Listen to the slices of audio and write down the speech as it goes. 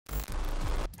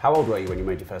How old were you when you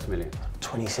made your first million?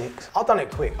 26. I've done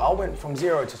it quick. I went from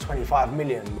 0 to 25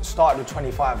 million, started with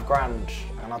 25 grand,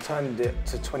 and I turned it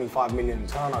to 25 million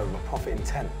turnover, profit in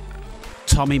 10.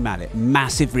 Tommy Mallet,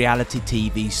 massive reality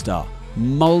TV star,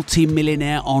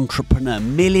 multi-millionaire entrepreneur,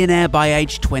 millionaire by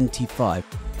age 25.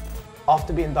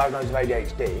 After being diagnosed with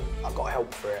ADHD, I got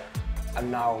help for it, and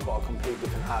now I've got a completely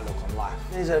different outlook on life.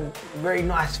 There's a very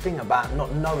nice thing about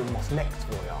not knowing what's next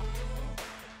for you.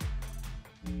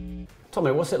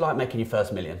 Tommy, what's it like making your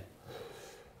first million?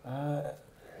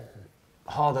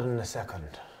 Harder than the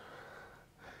second.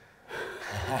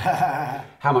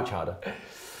 How much harder?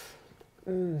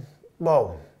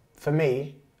 Well, for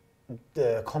me,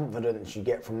 the confidence you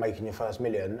get from making your first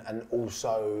million, and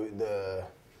also the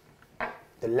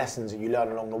lessons that you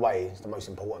learn along the way is the most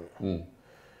important.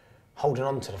 Holding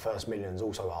on to the first million is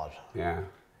also hard. Yeah.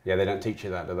 Yeah, they don't teach you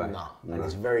that, do they? No. And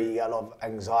it's a lot of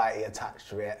anxiety attached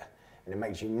to it, and it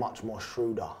makes you much more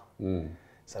shrewder.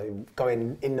 So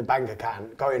going in the bank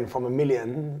account, going from 1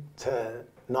 million to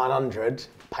 900,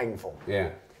 painful.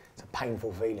 Yeah. It's a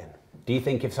painful feeling. Do you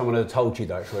think if someone had told you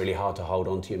that it's really hard to hold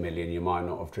on to your million, you might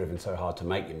not have driven so hard to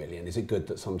make your million? Is it good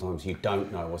that sometimes you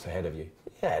don't know what's ahead of you?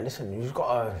 Yeah, listen, you've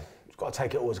got to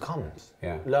take it all as it comes.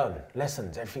 Yeah. Learn,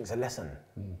 lessons, everything's a lesson.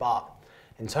 But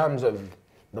in terms of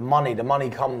the money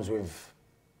comes with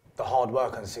the hard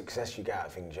work and success you get out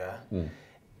of things, yeah?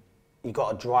 You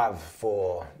got to drive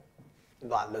for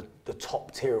like the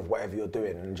top tier of whatever you're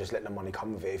doing and just let the money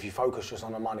come with it. If you focus just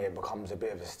on the money, it becomes a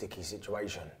bit of a sticky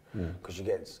situation because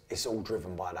it's all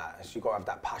driven by that. So you've got to have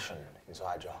that passion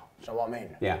inside you. Do you know what I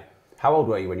mean? Yeah. How old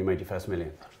were you when you made your first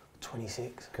million?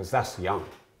 26. Because that's young.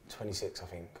 26, I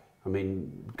think. I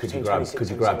mean, could Between you grow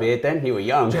 26 a and beard then? You were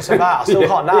young. Just about. I still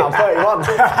can't now. I'm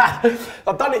 31.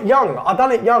 I've done it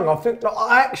young. I think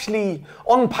I actually,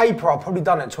 on paper, I've probably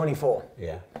done it at 24.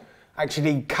 Yeah.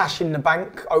 Actually, cash in the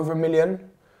bank, over 1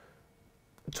 million,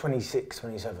 26,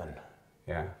 27.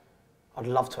 Yeah. I'd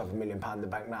love to have £1 million in the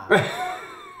bank now.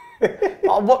 But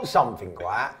I watched something,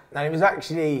 right? And it was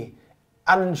actually,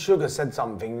 Alan Sugar said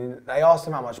something. They asked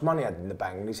him how much money he had in the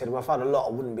bank, and he said, well, if I had a lot,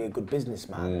 I wouldn't be a good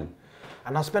businessman.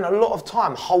 And I spent a lot of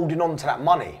time holding on to that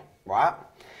money, right?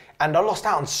 And I lost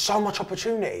out on so much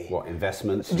opportunity. What,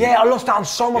 investments? Yeah, I lost out on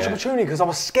so much opportunity because I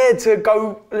was scared to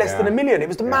go less than 1 million. It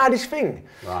was the maddest thing.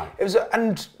 Right. It was,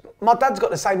 and my dad's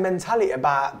got the same mentality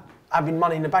about having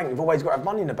money in the bank. You've always got to have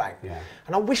money in the bank. Yeah.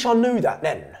 And I wish I knew that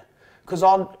then, because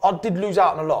I did lose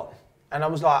out on a lot. And I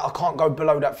was like, I can't go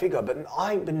below that figure. But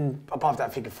I ain't been above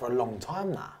that figure for a long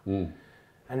time now.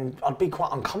 And I'd be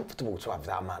quite uncomfortable to have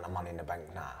that amount of money in the bank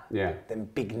now. Yeah. Them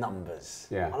big numbers.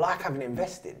 Yeah. I like having it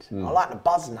invested. I like the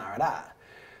buzz now of that.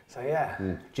 So yeah.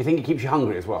 Do you think it keeps you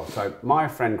hungry as well? So my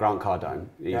friend Grant Cardone,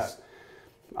 I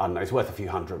don't know, he's worth a few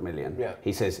 $100 million. Yeah.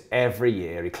 He says every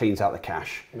year he cleans out the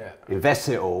cash, invests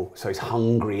it all, so he's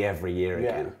hungry every year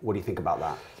again. What do you think about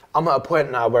that? I'm at a point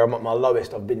now where I'm at my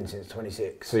lowest I've been since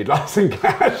 26. So you'd like some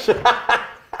cash?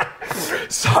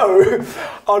 So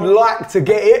I'd like to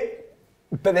get it.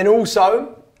 But then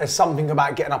also, there's something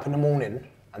about getting up in the morning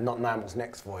and not knowing what's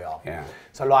next for you. Yeah.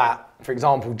 So like, for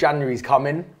example, January's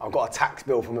coming. I've got a tax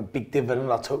bill from a big dividend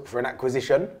I took for an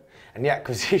acquisition. And the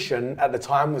acquisition at the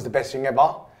time was the best thing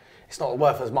ever. It's not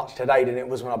worth as much today than it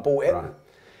was when I bought it.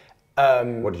 Right.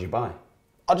 What did you buy?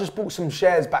 I just bought some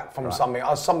shares back from something.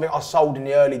 Something I sold in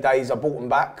the early days, I bought them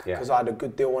back because I had a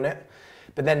good deal on it.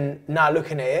 But then now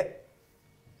looking at it,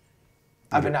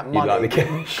 having that money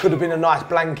could have been a nice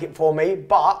blanket for me,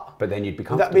 but then you'd be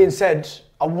comfortable. That being said,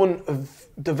 I wouldn't have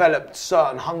developed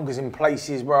certain hungers in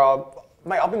places where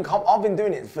I've been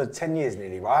doing it for 10 years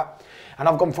nearly, right? And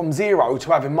I've gone from 0 to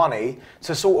having money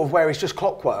to sort of where it's just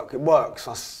clockwork. It works.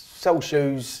 I sell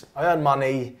shoes, I earn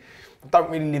money, I don't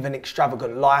really live an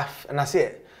extravagant life, and that's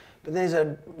it. But there's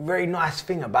a very nice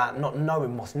thing about not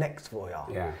knowing what's next for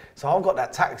you. Yeah. So I've got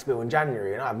that tax bill in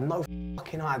January, and I have no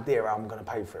fucking idea how I'm going to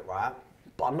pay for it, right?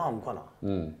 But I know I'm gonna.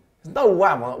 There's no way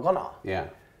I'm not gonna. Yeah.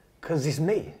 Because it's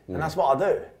me, and that's what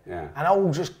I do. Yeah. And I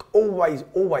will just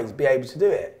always be able to do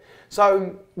it.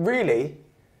 So really,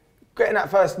 getting that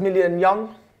first million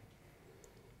young,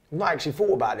 I've not actually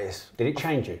thought about this. Did it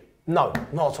change you? No,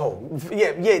 not at all.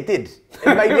 Yeah, it did.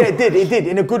 It did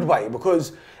in a good way,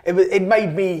 because it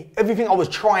made me, everything I was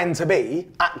trying to be,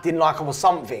 acting like I was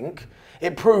something,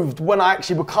 it proved when I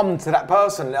actually become to that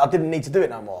person that I didn't need to do it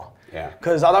no more. Yeah.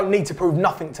 Because I don't need to prove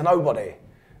nothing to nobody.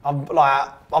 I've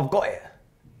got it.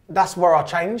 That's where I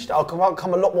changed. I've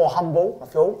become a lot more humble, I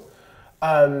feel.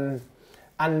 And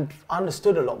I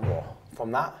understood a lot more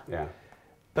from that. Yeah.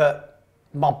 But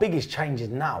my biggest change is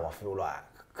now, I feel like,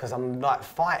 because I'm like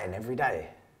fighting every day.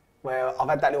 Where I've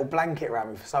had that little blanket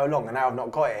around me for so long and now I've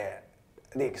not got it.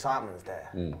 the excitement's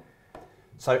there.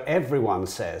 So everyone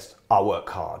says, I work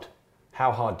hard.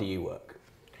 How hard do you work?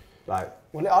 Like,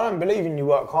 well, I don't believe in you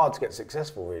work hard to get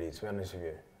successful, really, to be honest with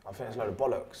you. I think it's a load of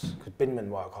bollocks, because binmen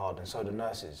work hard and so do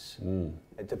nurses.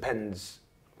 It depends.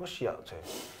 What's she up to?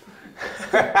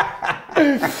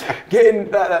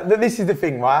 This is the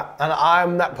thing, right? And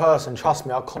I'm that person, trust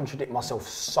me, I contradict myself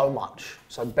so much.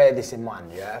 So bear this in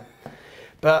mind, yeah?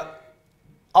 But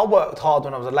I worked hard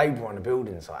when I was a labourer on a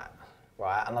building site,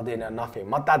 right? And I didn't earn nothing.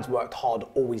 My dad's worked hard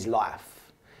all his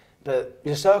life. But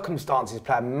your circumstances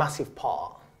play a massive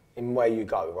part in where you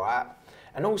go, right?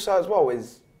 And also as well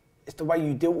it's the way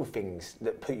you deal with things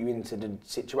that put you into the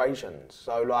situations.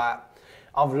 So like,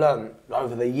 I've learned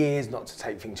over the years not to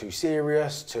take things too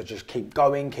serious, to just keep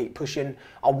going, keep pushing.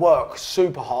 I work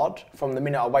super hard from the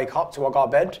minute I wake up till I go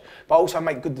to bed, but I also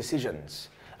make good decisions.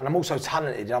 And I'm also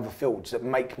talented in other fields that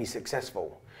make me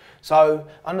successful. So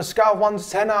on a scale of 1 to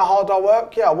 10, how hard I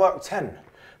work? Yeah, I work 10.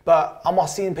 But am I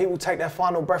seeing people take their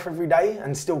final breath every day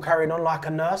and still carrying on like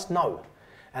a nurse? No.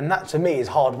 And that to me is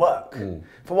hard work.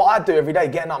 For what I do every day,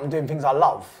 getting up and doing things I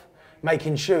love,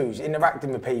 making shoes,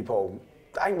 interacting with people,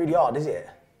 that ain't really hard, is it?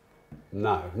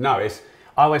 No, I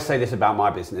always say this about my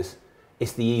business,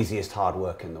 it's the easiest hard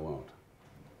work in the world.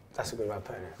 That's a good way of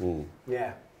putting it.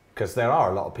 Yeah. Because there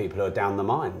are a lot of people who are down the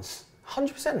mines.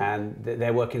 100%. And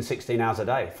they're working 16 hours a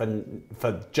day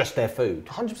for just their food.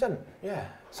 100%, yeah.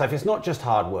 So if it's not just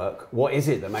hard work, what is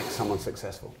it that makes someone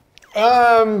successful?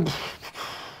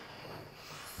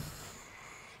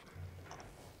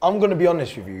 I'm going to be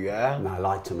honest with you, yeah? No,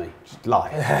 lie to me. Just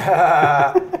lie.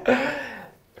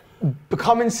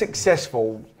 Becoming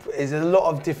successful is a lot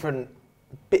of different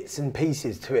bits and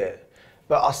pieces to it.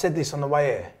 But I said this on the way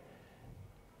here.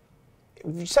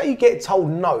 If you say you get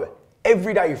told no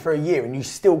every day for a year and you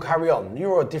still carry on,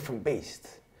 you're a different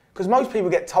beast. Because most people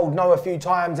get told no a few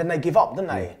times and they give up, don't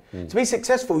they? To be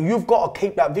successful, you've got to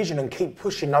keep that vision and keep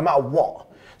pushing no matter what.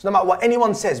 So no matter what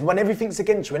anyone says, when everything's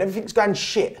against you, when everything's going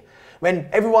shit, when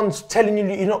everyone's telling you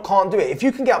you can't do it, if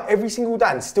you can get up every single day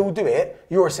and still do it,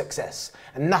 you're a success.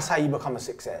 And that's how you become a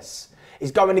success.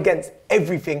 It's going against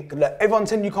everything that everyone's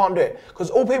telling you can't do it.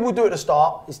 Because all people do at the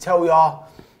start is tell you,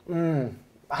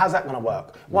 how's that going to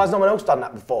work? Why has no one else done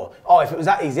that before? Oh, if it was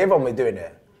that easy, everyone would be doing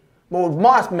it. Well,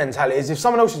 my mentality is if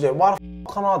someone else is doing it, why the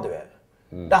f can't I do it?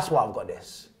 That's why I've got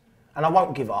this. And I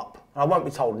won't give up. And I won't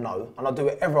be told no. And I'll do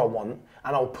whatever I want.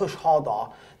 And I'll push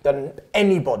harder than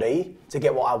anybody to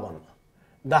get what I want.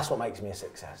 That's what makes me a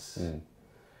success.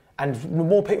 And the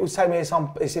more people say to me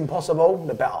it's impossible,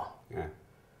 the better. Yeah.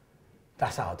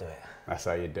 That's how I do it. That's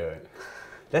how you do it.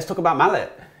 Let's talk about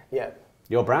Mallet. Yeah.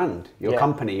 Your brand, your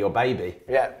company, your baby.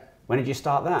 Yeah. When did you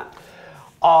start that?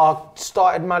 I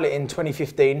started Mallet in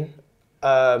 2015.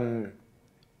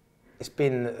 It's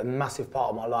been a massive part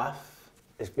of my life.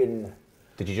 It's been...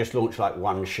 Did you just launch like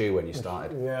one shoe when you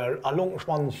started? Yeah, I launched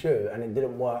one shoe and it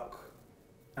didn't work.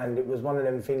 And it was one of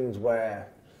them things where,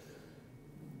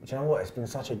 do you know what, it's been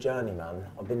such a journey, man.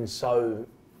 I've been so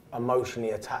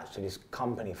emotionally attached to this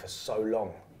company for so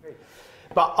long.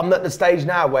 But I'm at the stage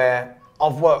now where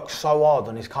I've worked so hard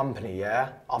on this company,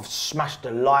 yeah? I've smashed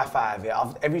the life out of it.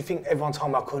 Everything everyone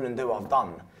told me I couldn't do, I've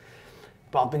done.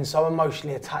 But I've been so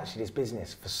emotionally attached to this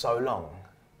business for so long,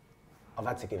 I've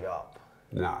had to give it up.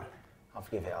 No. I've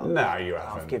given it up. No, you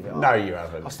haven't. I've given it up. No, you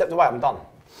haven't. I've stepped away, I'm done.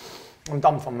 I'm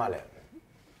done from Mallet.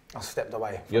 I've stepped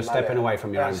away. You're stepping away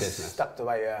from your own business? Stepped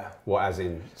away, yeah. What, as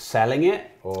in selling it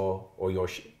or your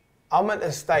I'm at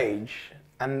a stage,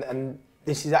 and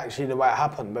this is actually the way it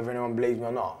happened, whether anyone believes me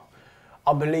or not.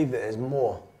 I believe that there's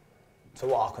more to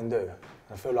what I can do.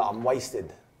 I feel like I'm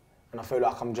wasted, and I feel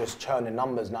like I'm just churning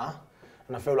numbers now,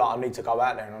 and I feel like I need to go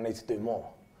out there and I need to do more.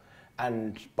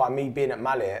 And by me being at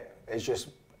Mallet, it's just,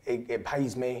 it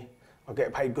pays me, I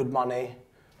get paid good money,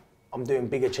 I'm doing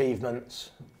big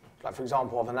achievements. Like for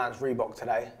example, I've announced Reebok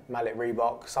today, Mallet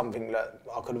Reebok, something that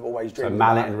I could have always dreamed So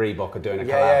about. Mallet and Reebok are doing a collab?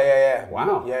 Yeah.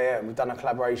 Wow. Yeah, we've done a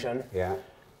collaboration. Yeah.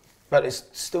 But it's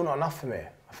still not enough for me.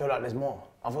 I feel like there's more.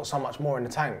 I've got so much more in the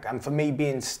tank. And for me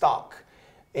being stuck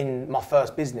in my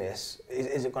first business,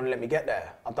 is it going to let me get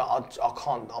there? I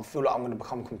can't, I feel like I'm going to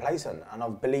become complacent and I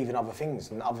believe in other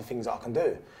things and other things that I can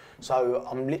do. So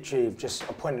I'm literally just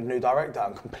appointed a new director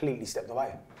and completely stepped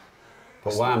away.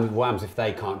 But what happens if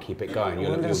they can't keep it going?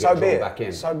 You'll get so drawn back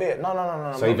in. So be it.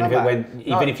 No. So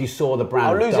even if you saw the brand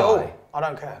I'll lose die, it all. I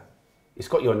don't care. It's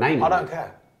got your name on it.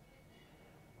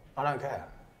 I don't care.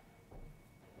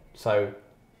 So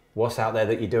what's out there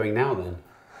that you're doing now then?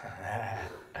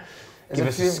 Give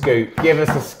us a scoop. Give us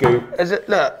a scoop.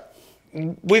 Look,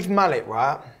 with Mallet,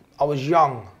 right, I was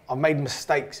young. I've made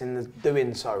mistakes in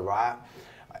doing so, right?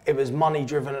 It was money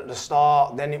driven at the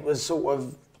start, then it was sort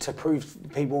of to prove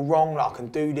people wrong that I can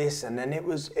do this, and then it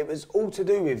was all to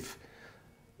do with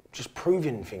just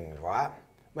proving things, right?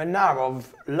 When now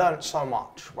I've learnt so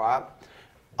much, right?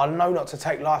 I know not to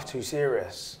take life too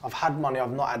serious. I've had money,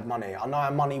 I've not had money. I know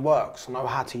how money works, I know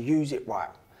how to use it right.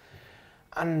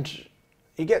 And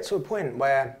you get to a point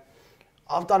where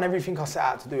I've done everything I set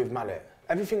out to do with Mallet.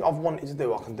 Everything I've wanted to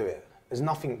do, I can do it. There's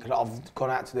nothing that I've gone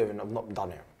out to do and I've not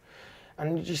done it.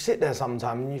 And you sit there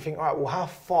sometimes and you think, all right, well, how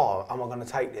far am I going to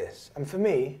take this? And for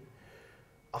me,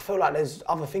 I feel like there's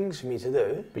other things for me to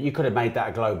do. But you could have made that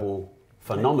a global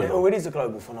phenomenon. It already is a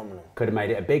global phenomenon. Could have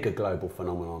made it a bigger global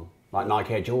phenomenon, like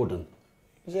Nike Air Jordan.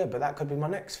 Yeah, but that could be my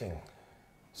next thing.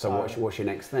 So what's your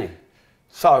next thing?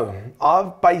 So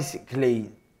I've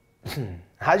basically,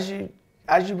 as you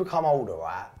become older,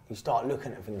 right, you start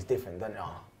looking at things different, don't you?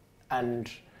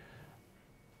 And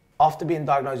after being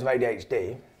diagnosed with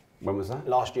ADHD, when was that?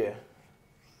 Last year,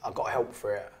 I got help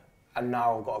for it, and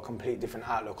now I've got a complete different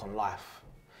outlook on life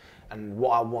and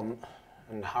what I want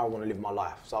and how I want to live my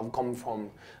life. So I've gone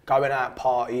from going out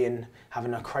partying,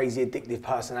 having a crazy addictive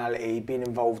personality, being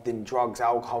involved in drugs,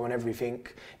 alcohol and everything,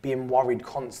 being worried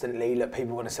constantly that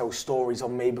people are going to sell stories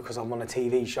on me because I'm on a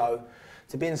TV show,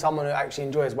 to being someone who actually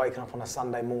enjoys waking up on a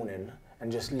Sunday morning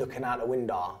and just looking out the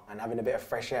window and having a bit of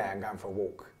fresh air and going for a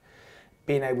walk.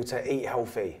 Being able to eat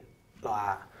healthy,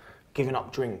 like giving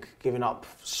up drink, giving up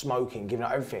smoking, giving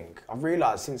up everything. I've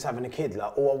realised since having a kid,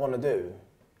 like all I want to do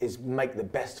is make the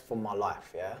best from my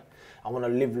life, yeah? I want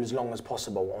to live as long as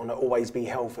possible. I want to always be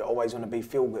healthy. I always want to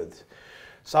feel good.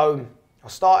 So I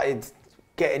started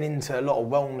getting into a lot of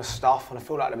wellness stuff, and I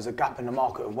feel like there was a gap in the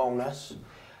market of wellness.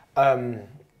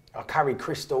 I carry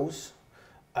crystals,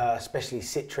 especially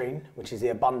citrine, which is the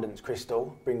abundance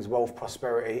crystal, brings wealth,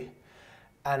 prosperity.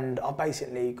 And I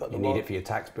basically got the You need it for your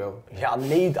tax bill. Yeah, I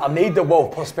need the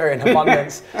wealth, prosperity and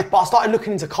abundance. But I started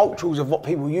looking into cultures of what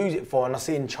people use it for, and I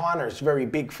see in China it's very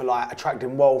big for like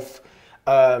attracting wealth,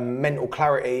 mental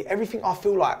clarity, everything I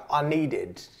feel like I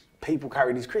needed, people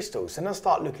carry these crystals. And I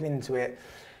start looking into it.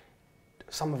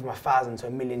 Some of them are 1,000 to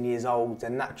 1,000,000 years old,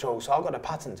 they're natural, so I've got a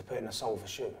patent to put in a sole of a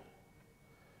shoe.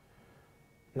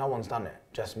 No one's done it,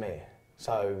 just me.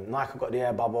 So Nike got the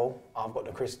air bubble, I've got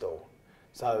the crystal.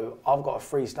 So I've got a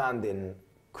freestanding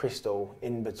crystal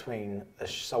in between a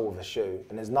sole of a shoe,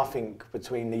 and there's nothing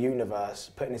between the universe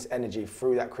putting its energy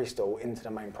through that crystal into the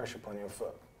main pressure point of your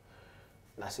foot.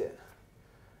 That's it.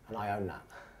 And I own that.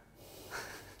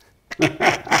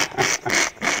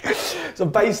 So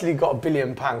basically got £1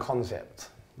 billion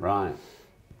concept. Right.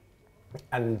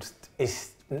 And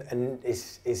it's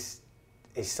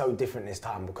so different this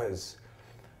time because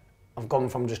I've gone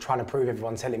from just trying to prove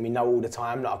everyone telling me no all the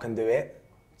time that I can do it,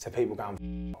 to people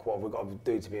going, what have we got to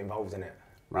do to be involved in it?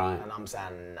 Right. And I'm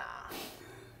saying, nah. Do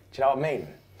you know what I mean?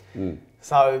 Mm.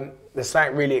 So there's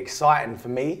something really exciting for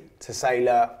me to say,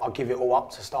 look, I'll give it all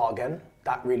up to start again.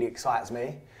 That really excites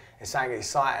me. There's something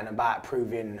exciting about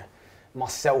proving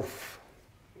myself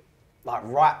like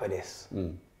right with this.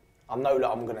 Mm. I know that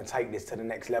I'm going to take this to the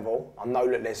next level. I know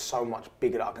that there's so much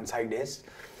bigger that I can take this.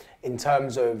 In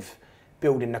terms of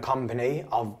building the company,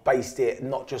 I've based it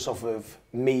not just off of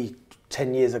me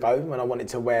 10 years ago when I wanted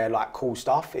to wear like cool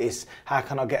stuff. It's how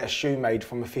can I get a shoe made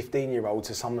from a 15-year-old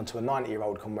to someone to a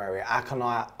 90-year-old can wear it? How can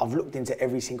I've looked into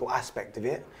every single aspect of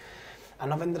it,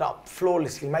 and I've ended up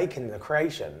flawlessly making the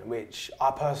creation, which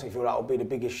I personally feel like will be the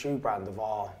biggest shoe brand of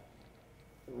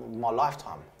my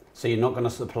lifetime. So you're not going to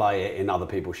supply it in other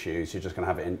people's shoes, you're just going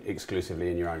to have it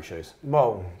exclusively in your own shoes?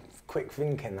 Well, quick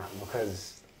thinking that,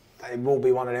 because it will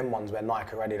be one of them ones where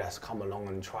Nike or Adidas come along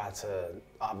and try to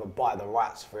either buy the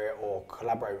rights for it or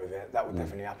collaborate with it. That would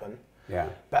definitely happen. Yeah.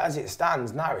 But as it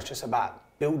stands now, it's just about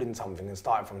building something and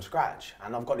starting from scratch.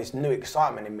 And I've got this new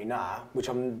excitement in me now, which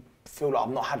I feel like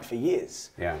I've not had for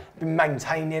years. Yeah. Been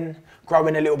maintaining,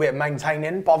 growing a little bit,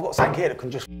 maintaining, but I've got something here that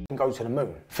can just go to the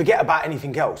moon. Forget about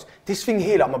anything else. This thing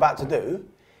here that I'm about to do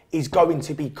is going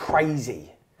to be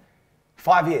crazy.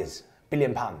 5 years,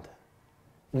 £1 billion.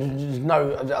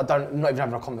 No, I'm not even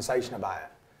having a conversation about it.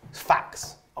 It's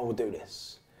facts. I will do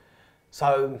this.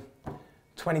 So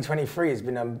 2023 has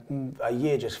been a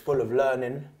year just full of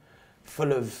learning,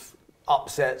 full of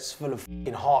upsets, full of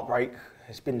heartbreak.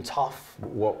 It's been tough.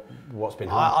 What's been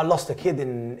hard? I lost a kid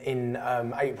in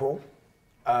April.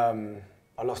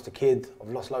 I lost a kid. I've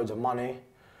lost loads of money.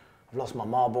 I've lost my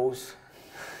marbles.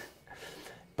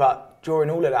 But during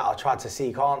all of that, I tried to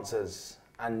seek answers,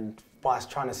 and by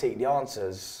trying to seek the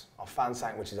answers, I found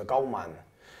something which is a gold mine.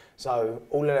 So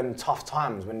all of them tough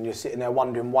times when you're sitting there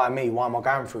wondering, why me? Why am I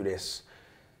going through this?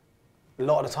 A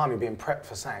lot of the time you're being prepped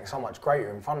for something so much greater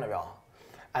in front of you.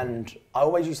 And I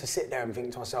always used to sit there and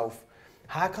think to myself,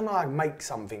 how can I make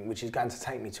something which is going to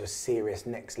take me to a serious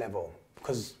next level?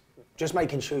 Because just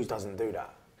making shoes doesn't do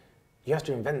that. You have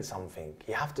to invent something.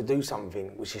 You have to do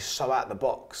something which is so out of the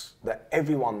box that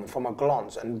everyone from a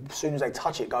glance, and as soon as they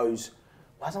touch it, goes,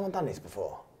 why has someone done this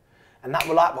before? And that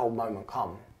light bulb moment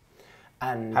come.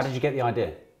 And how did you get the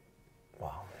idea?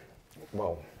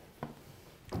 Well,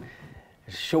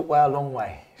 it's a short way, a long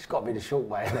way. It's got to be the short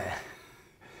way, isn't it?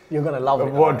 You're going to love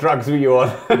it. What drugs were you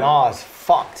on? Nah, it's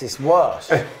fucked, it's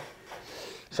worse.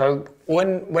 So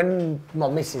when my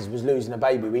missus was losing a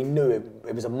baby, we knew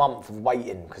it was a month of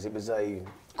waiting because it was a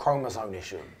chromosome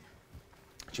issue.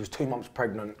 She was 2 months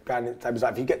pregnant. They was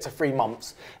like, if you get to 3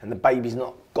 months and the baby's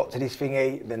not got to this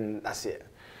thingy, then that's it.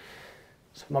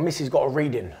 So my missus got a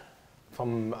reading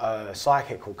from a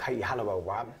psychic called Katie Hallowell,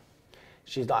 right?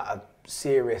 She's like a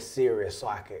serious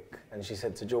psychic. And she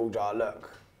said to Georgia, look,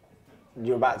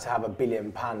 you're about to have £1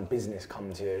 billion business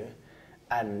come to you,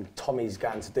 and Tommy's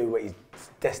going to do what he's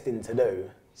destined to do.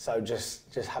 So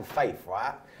just have faith,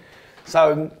 right?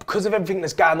 So because of everything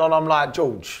that's going on, I'm like,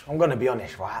 George, I'm going to be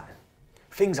honest, right?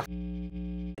 Things are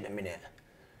in a minute.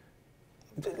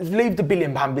 Leave the £1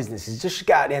 billion businesses, just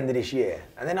get out at the end of this year.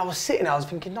 And then I was sitting there, I was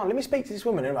thinking, no, let me speak to this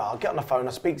woman. I'll get on the phone,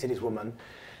 I speak to this woman,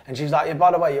 and she's like, yeah,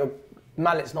 by the way,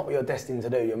 Mallet's not what you're destined to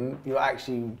do.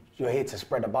 You're here to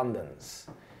spread abundance.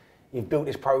 You've built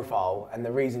this profile, and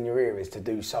the reason you're here is to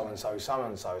do so and so, so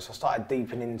and so. So I started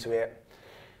deepening into it,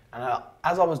 and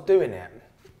as I was doing it,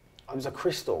 I was a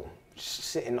crystal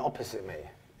sitting opposite me.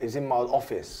 It was in my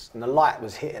office, and the light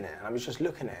was hitting it, and I was just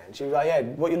looking at it. And she was like, yeah,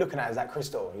 what you're looking at is that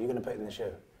crystal. You're going to put it in the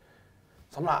shoe.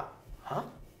 So I'm like, huh?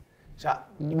 She's like,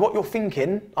 what you're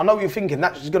thinking, I know what you're thinking,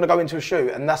 that's going to go into a shoe,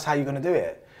 and that's how you're going to do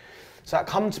it. So it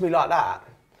come to me like that,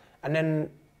 and then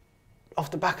off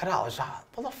the back of that, I was like,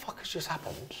 what the fuck has just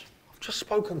happened? I've just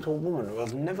spoken to a woman who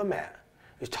I've never met,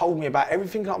 who's told me about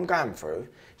everything that I'm going through.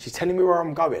 She's telling me where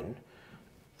I'm going,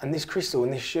 and this crystal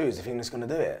and this shoe is the thing that's going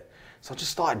to do it. So I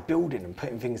just started building and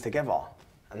putting things together,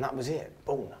 and that was it.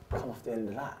 Boom, come off the end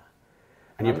of that.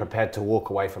 And you're prepared to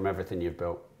walk away from everything you've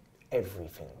built?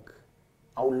 Everything.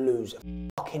 I'll lose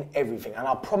fucking everything, and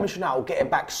I promise you now, I'll get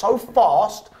it back so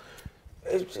fast,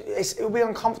 it'll be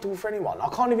uncomfortable for anyone. I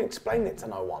can't even explain it to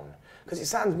no one, because it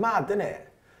sounds mad, doesn't it?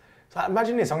 So like,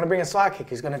 imagine this, I'm going to bring a psychic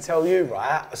who's going to tell you,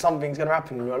 right, something's going to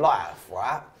happen in your life,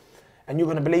 right, and you're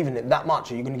going to believe in it that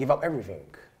much, or you're going to give up everything.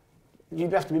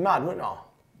 You'd have to be mad, wouldn't you?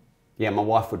 Yeah, my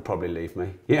wife would probably leave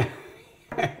me. Yeah.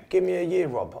 Give me a year,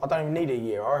 Rob. I don't even need a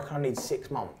year. I reckon I need 6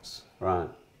 months. Right.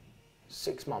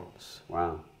 6 months.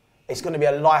 Wow. It's going to be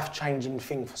a life-changing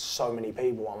thing for so many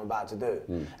people, what I'm about to do.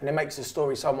 And it makes the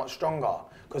story so much stronger,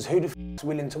 because who the f is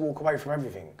willing to walk away from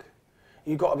everything?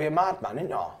 You've got to be a madman, ain't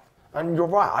you? And you're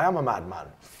right, I am a madman.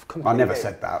 I never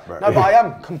said that, but... No, but I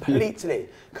am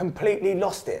completely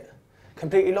lost it.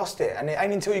 Completely lost it. And it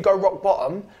ain't until you go rock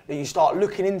bottom that you start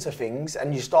looking into things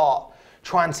and you start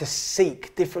trying to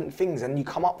seek different things and you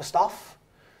come up with stuff.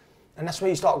 And that's where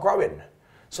you start growing.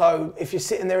 So if you're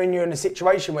sitting there and you're in a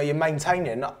situation where you're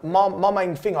maintaining, my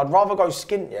main thing, I'd rather go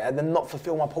skint, yeah, than not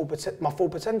fulfill my full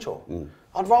potential.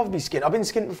 I'd rather be skint. I've been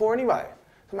skint before anyway.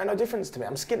 It made no difference to me.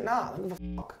 I'm skint now. I don't give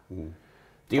a fuck.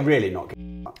 Do you really not give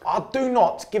a fuck? I do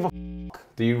not give a fuck.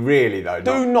 Do you really though?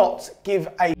 Do not give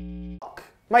a fuck.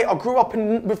 Mate, I grew up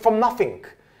from nothing.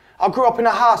 I grew up in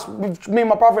a house with me and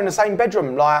my brother in the same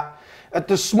bedroom, like at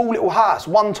the small little house,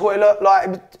 one toilet,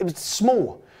 like it was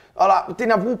small. I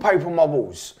didn't have wallpaper on my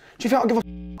walls. Do you think I give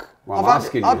a fuck? Well,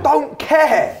 I don't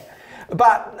care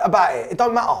about it. It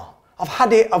don't matter. I've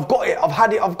had it, I've got it, I've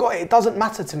had it, I've got it. It doesn't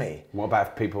matter to me. What about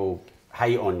if people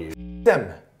hate on you?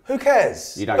 Them. Who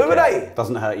cares? You don't care. Who are they?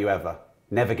 Doesn't hurt you ever.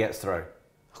 Never gets through.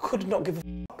 I could not give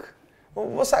a fuck. Well,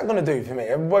 what's that going to do for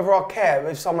me? Whether I care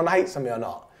if someone hates on me or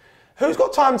not. Who's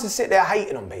got time to sit there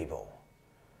hating on people?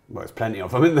 Well, there's plenty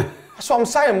of them, isn't there? That's what I'm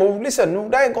saying. Well,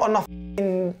 listen, they ain't got enough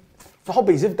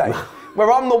hobbies, have they?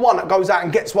 Where I'm the one that goes out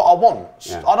and gets what I want.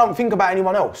 Yeah. I don't think about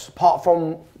anyone else apart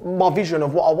from my vision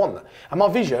of what I want. And my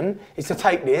vision is to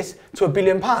take this to £1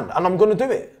 billion, and I'm going to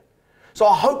do it. So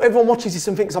I hope everyone watches this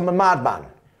and thinks I'm a madman.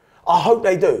 I hope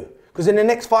they do. Because in the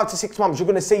next 5 to 6 months, you're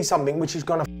going to see something which is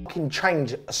going to fucking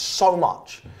change so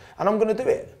much. And I'm going to do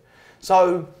it.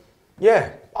 So,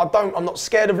 yeah, I'm not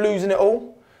scared of losing it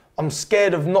all. I'm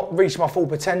scared of not reaching my full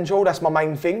potential. That's my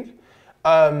main thing.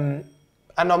 And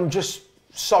I'm just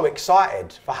so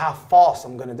excited for how fast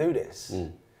I'm going to do this.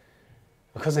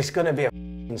 Because it's going to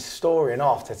be a story and a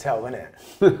half to tell, isn't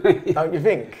it? Don't you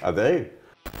think? I do.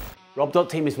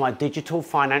 Rob.team is my digital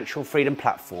financial freedom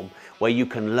platform where you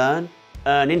can learn,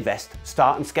 earn, invest,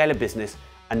 start and scale a business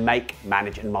and make,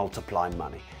 manage and multiply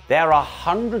money. There are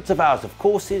hundreds of hours of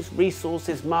courses,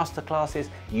 resources, masterclasses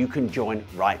you can join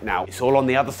right now. It's all on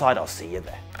the other side. I'll see you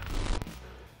there.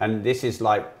 And this is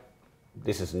like,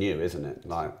 this is new, isn't it?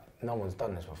 Like, no one's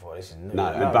done this before. This is new.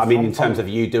 no, but I mean in terms of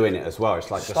you doing it as well, it's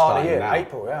like just start of the year, now.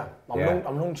 April, yeah.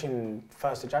 I'm launching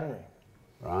 1st of January.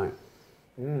 Right.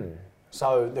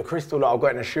 So the crystal that I've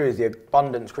got in the shoe is the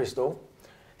abundance crystal.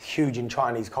 Huge in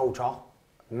Chinese culture,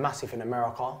 massive in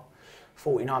America.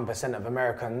 49% of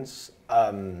Americans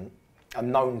are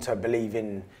known to believe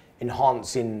in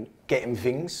enhancing getting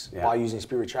things by using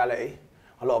spirituality.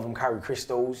 A lot of them carry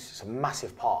crystals. It's a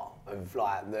massive part of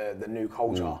like the new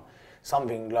culture.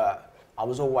 Something that I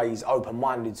was always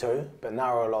open-minded to, but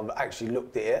now I've actually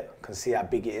looked at it, can see how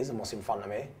big it is and what's in front of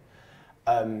me.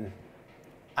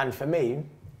 And for me,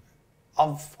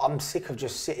 I'm sick of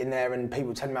just sitting there and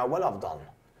people telling me how well I've done.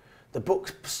 The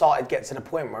book started getting to the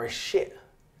point where it's shit.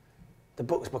 The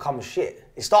book's become shit.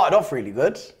 It started off really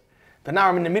good, but now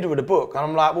I'm in the middle of the book and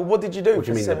I'm like, well, what did you do? What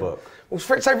do you mean the book? Well,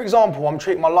 say for example, I'm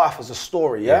treating my life as a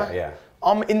story, yeah? Yeah.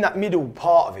 I'm in that middle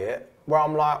part of it where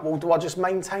I'm like, well, do I just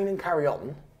maintain and carry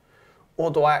on? Or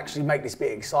do I actually make this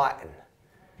bit exciting?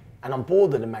 And I'm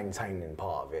bored of the maintaining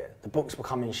part of it. The book's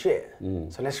becoming shit.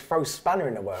 So let's throw a spanner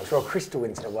in the works, throw a crystal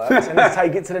into the works, and let's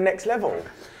take it to the next level.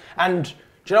 And do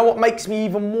you know what makes me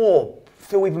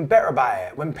feel even better about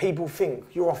it? When people think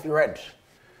you're off your head.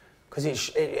 Because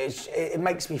it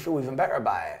makes me feel even better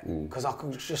about it. Because I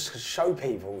can just show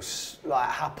people like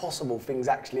how possible things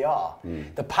actually are.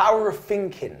 The power of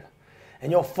thinking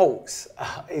and your thoughts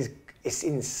it's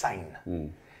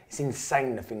insane. It's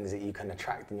insane the things that you can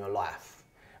attract in your life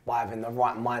by having the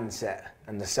right mindset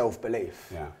and the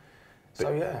self-belief. Yeah.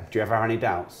 So yeah. Do you ever have any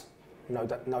doubts?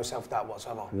 No self-doubt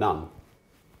whatsoever. None?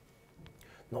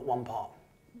 Not one part.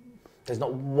 There's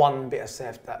not one bit of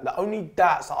self-doubt. The only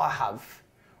doubts that I have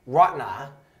right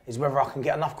now is whether I can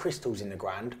get enough crystals in the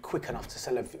ground quick enough to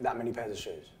sell that many pairs of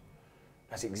shoes.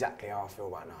 That's exactly how I feel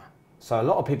right now. So a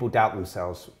lot of people doubt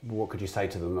themselves. What could you say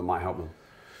to them that might help them?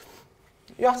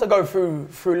 You have to go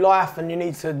through life and you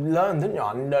need to learn, don't you?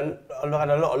 And I've had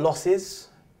a lot of losses.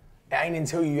 It ain't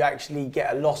until you actually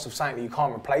get a loss of something that you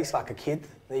can't replace, like a kid,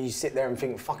 that you sit there and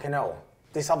think, fucking hell,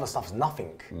 this other stuff's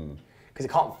nothing. Because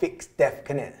it can't fix death,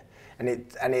 can it?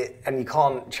 And you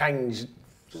can't change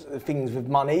things with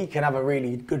money. You can have a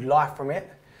really good life from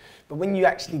it. But when you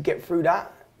actually get through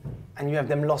that and you have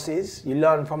them losses, you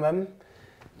learn from them,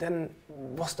 then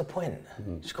what's the point?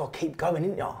 You just got to keep going,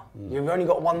 ain't you? You've only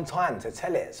got one time to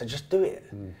tell it, so just do it.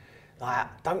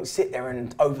 Like, don't sit there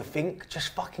and overthink,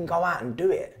 just fucking go out and do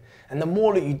it. And the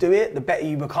more that you do it, the better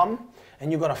you become.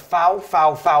 And you're gonna fail,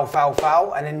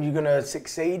 and then you're gonna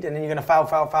succeed, and then you're gonna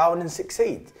fail, and then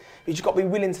succeed. You just got to be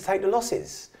willing to take the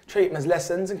losses, treat them as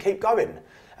lessons, and keep going.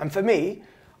 And for me,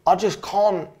 I just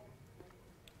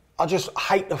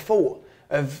hate the thought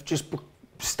of just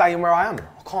staying where I am.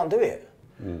 I can't do it.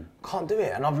 Can't do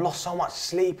it. And I've lost so much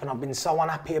sleep, and I've been so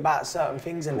unhappy about certain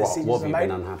things and decisions I made. What have you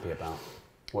been unhappy about?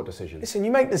 What decisions? Listen, you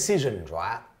make decisions,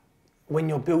 right? When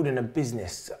you're building a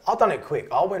business. I've done it quick.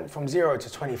 I went from 0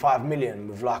 to 25 million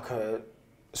with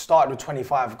started with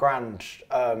 25 grand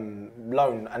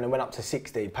loan and then went up to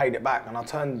 60, paid it back, and I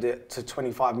turned it to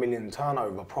 25 million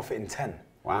turnover, profiting 10.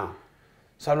 Wow.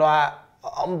 So like,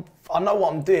 I know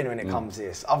what I'm doing when it comes to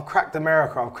this. I've cracked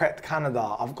America, I've cracked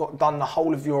Canada, I've done the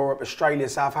whole of Europe, Australia,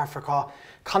 South Africa,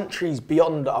 countries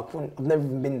beyond that I've never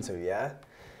even been to, yeah?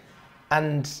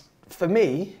 And for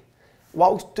me,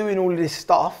 whilst doing all of this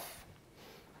stuff,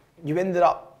 you ended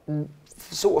up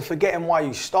sort of forgetting why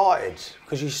you started,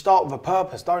 because you start with a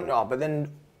purpose, don't you? But then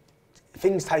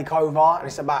things take over and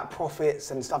it's about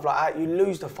profits and stuff like that. You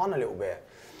lose the fun a little bit.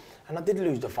 And I did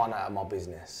lose the fun out of my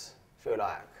business, I feel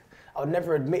like. I've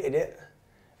never admitted it,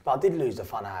 but I did lose the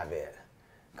fun out of it.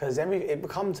 Because it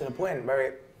becomes to the point where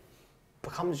it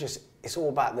becomes just, it's all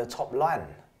about the top line.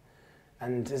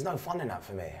 And there's no fun in that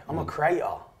for me. I'm a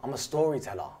creator. I'm a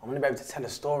storyteller. I want to be able to tell a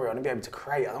story. I want to be able to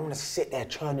create. I don't want to sit there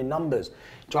churning numbers,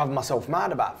 driving myself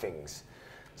mad about things.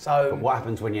 So. But what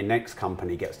happens when your next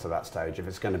company gets to that stage, if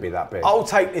it's going to be that big? I'll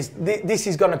take this. This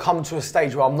is going to come to a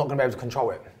stage where I'm not going to be able to control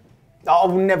it. I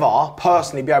will never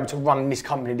personally be able to run this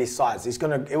company this size. It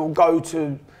will go to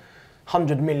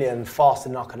 100 million faster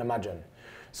than I can imagine.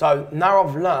 So now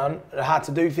I've learned how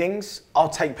to do things. I'll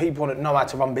take people that know how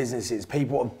to run businesses,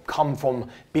 people that have come from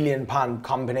billion-pound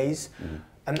companies,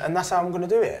 and that's how I'm going to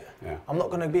do it. Yeah. I'm not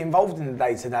going to be involved in the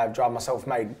day-to-day of driving myself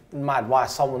mad why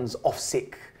someone's off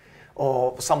sick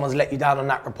or someone's let you down on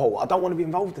that report. I don't want to be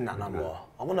involved in that no more.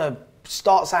 I want to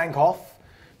start something off,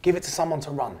 give it to someone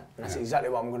to run. And that's exactly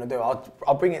what I'm going to do.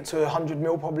 I'll bring it to 100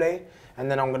 mil probably,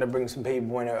 and then I'm going to bring some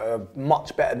people in that are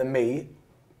much better than me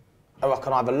I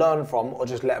can either learn from or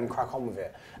just let them crack on with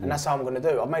it. And that's how I'm going to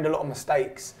do. I've made a lot of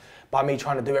mistakes by me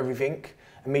trying to do everything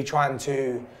and me trying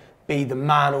to be the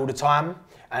man all the time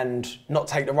and not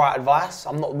take the right advice.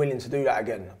 I'm not willing to do that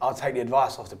again. I'll take the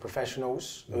advice of the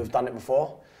professionals who have done it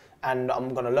before, and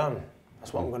I'm going to learn.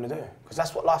 That's what I'm going to do, because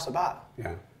that's what life's about.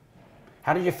 Yeah.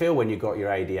 How did you feel when you got your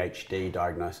ADHD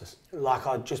diagnosis? Like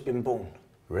I'd just been born.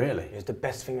 Really? It was the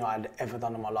best thing I'd ever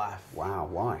done in my life. Wow,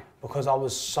 why? Because I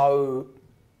was so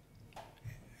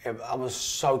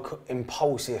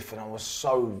impulsive, and I was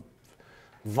so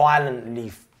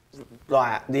violently,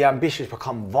 like, the ambitious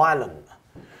become violent.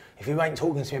 If you ain't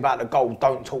talking to me about the goal,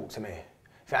 don't talk to me.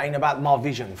 If it ain't about my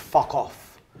vision, fuck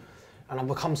off. And I've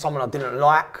become someone I didn't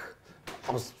like.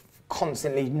 I was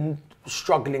constantly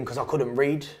struggling because I couldn't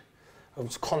read. I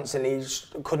was constantly,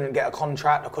 couldn't get a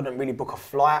contract. I couldn't really book a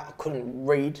flight. I couldn't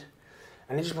read.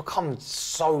 And it just become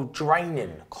so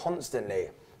draining constantly.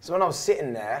 So when I was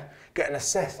sitting there getting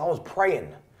assessed, I was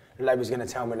praying the lady was going to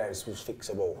tell me that this was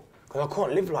fixable, because I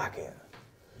couldn't live like it.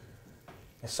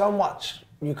 There's so much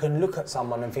you can look at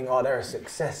someone and think, oh, they're a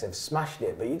success, they've smashed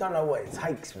it, but you don't know what it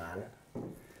takes, man.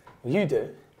 Well, you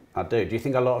do. I do. Do you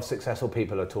think a lot of successful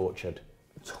people are tortured?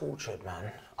 Tortured,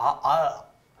 man. I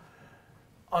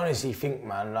honestly think,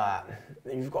 man, like,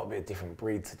 you've got to be a different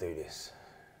breed to do this.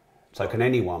 So can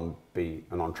anyone be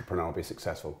an entrepreneur or be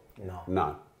successful? No.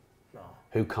 No? No.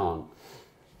 Who can't?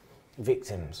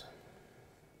 Victims.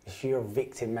 If you're a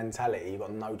victim mentality, you've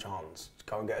got no chance. Just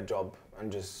go and get a job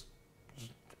and just...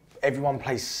 Everyone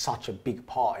plays such a big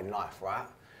part in life, right?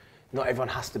 Not everyone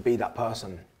has to be that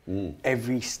person.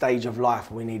 Every stage of life,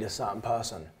 we need a certain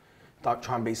person. Don't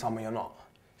try and be someone you're not.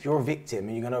 If you're a victim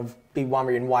and you're going to be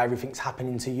worrying why everything's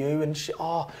happening to you and shit,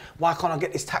 oh, why can't I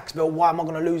get this tax bill? Why am I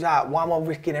going to lose out? Why am I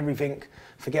risking everything?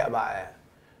 Forget about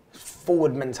it.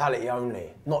 Forward mentality only.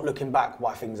 Not looking back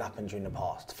why things happened during the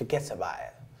past. Forget about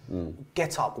it.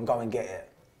 Get up and go and get it.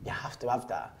 You have to have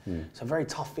that. It's a very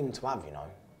tough thing to have, you know.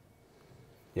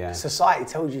 Yeah. Society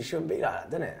tells you shouldn't be like that,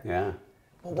 doesn't it? Yeah.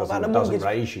 Well, what about the mortgage? Doesn't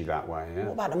raise you that way, yeah.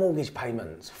 What about the mortgage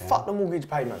payments? Yeah. Fuck the mortgage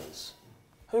payments.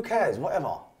 Who cares?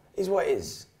 Whatever. It is what it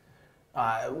is.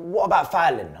 What about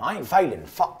failing? I ain't failing.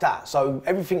 Fuck that. So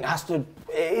everything has to...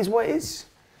 It is what it is.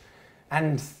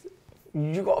 And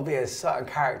you got to be a certain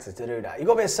character to do that. You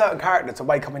got to be a certain character to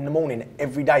wake up in the morning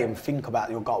every day and think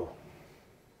about your goal.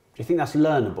 Do you think that's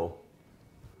learnable?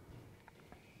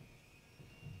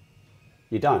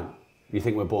 You don't? You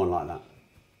think we're born like that?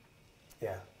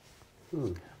 Yeah.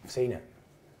 I've seen it.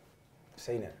 I've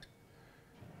seen it.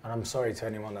 And I'm sorry to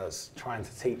anyone that's trying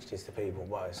to teach this to people,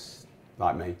 but it's...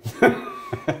 Like me.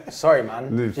 Sorry,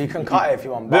 man. You can cut it if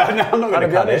you want. But no, I'm not going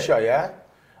to cut it. Show, yeah?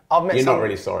 I've met You're not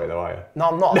really sorry though, are you? No,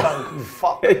 I'm not. I don't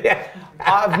fuck. Yeah.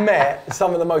 I've met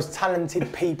some of the most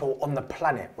talented people on the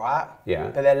planet, right? Yeah.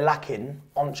 But they're lacking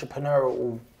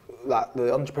entrepreneurial, like the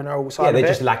entrepreneurial side of it. Yeah,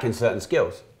 they're just lacking certain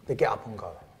skills. They get up and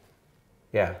go.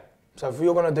 Yeah. So if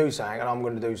you're going to do something and I'm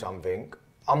going to do something,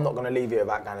 I'm not going to leave you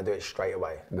without going to do it straight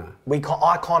away. No.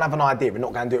 I can't have an idea and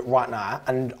not going to do it right now,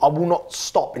 and I will not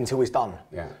stop until it's done.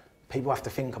 Yeah. People have to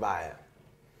think about it.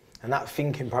 And that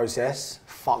thinking process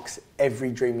fucks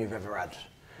every dream you've ever had.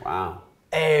 Wow.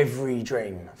 Every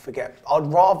dream. I'd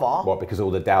rather... What, because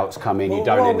all the doubts come in, you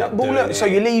don't end up doing it? So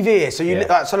you leave here, so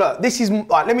look, this is,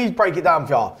 like, let me break it down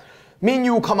for you. Me and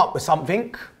you will come up with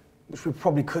something, which we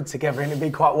probably could together, and it'd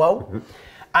be quite well.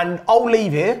 And I'll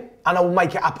leave here, and I will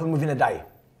make it happen within a day.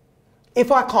 If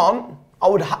I can't, I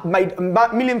would have made a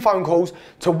million phone calls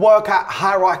to work out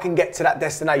how I can get to that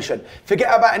destination.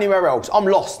 Forget about anywhere else. I'm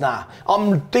lost now.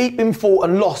 I'm deep in thought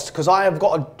and lost because I have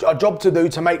got a job to do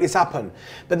to make this happen.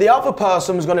 But the other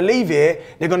person was going to leave here,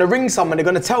 they're going to ring someone, they're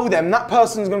going to tell them, that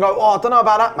person's going to go, oh, I don't know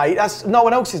about that, mate. No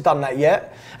one else has done that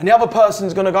yet. And the other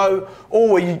person's going to go,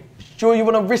 oh, are you sure you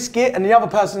want to risk it? And the other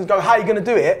person's go, how are you going to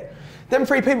do it? Them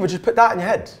three people just put that in your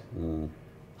head.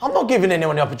 I'm not giving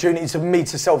anyone the opportunity to me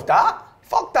to self-doubt.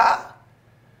 Fuck that.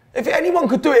 If anyone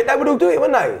could do it, they would all do it,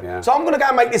 wouldn't they? Yeah. So I'm going to go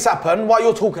and make this happen while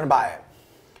you're talking about it.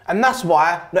 And that's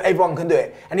why not everyone can do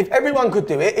it. And if everyone could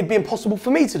do it, it'd be impossible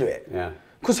for me to do it. Yeah.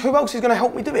 Because who else is going to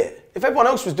help me do it? If everyone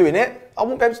else was doing it, I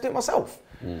wouldn't be able to do it myself.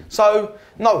 So,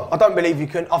 no, I don't believe you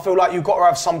can. I feel like you've got to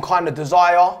have some kind of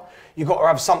desire. You've got to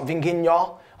have something in you.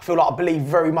 I feel like I believe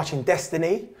very much in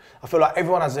destiny. I feel like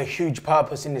everyone has a huge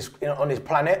purpose on this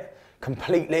planet,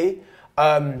 completely.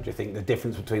 Do you think the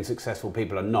difference between successful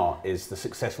people and not is the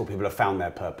successful people have found their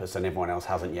purpose and everyone else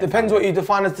hasn't yet? Depends what you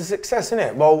define as the success,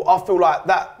 innit? Well, I feel like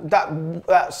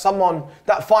that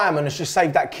fireman has just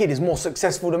saved that kid is more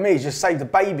successful than me. He's just saved a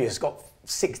baby that's got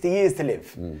 60 years to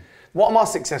live. What am I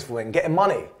successful in? Getting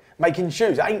money, making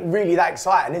shoes. It ain't really that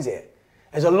exciting, is it?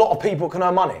 There's a lot of people who can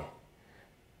earn money.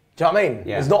 Do you know what I mean?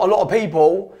 Yeah. There's not a lot of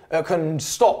people that can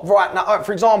stop right now.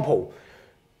 For example,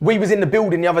 we was in the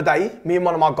building the other day, me and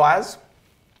one of my guys,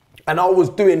 and I was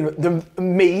doing the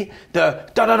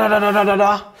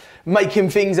da-da-da-da-da-da-da, making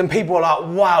things, and people were like,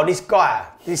 wow,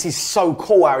 this is so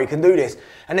cool how he can do this.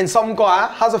 And then some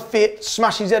guy has a fit,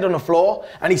 smashes his head on the floor,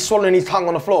 and he's swallowing his tongue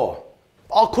on the floor.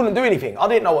 I couldn't do anything. I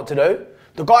didn't know what to do.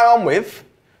 The guy I'm with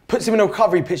puts him in a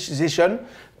recovery position,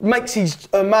 makes his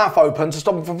mouth open to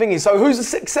stop him from thinking. So who's the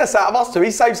success out of us two? He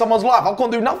saved someone's life. I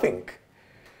can't do nothing.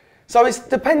 So it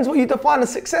depends what you define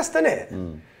as success, doesn't it?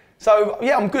 So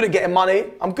yeah, I'm good at getting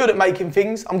money. I'm good at making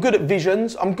things. I'm good at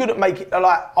visions. I'm good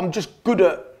at I'm just good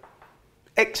at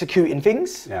executing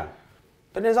things. Yeah.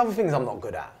 But there's other things I'm not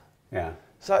good at. Yeah.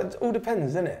 So it all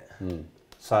depends, doesn't it?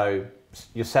 So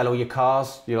you sell all your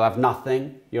cars, you'll have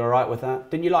nothing. You're all right with that?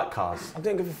 Didn't you like cars? I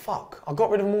didn't give a fuck. I got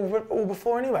rid of them all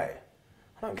before anyway.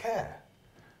 I don't care.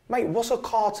 Mate, what's a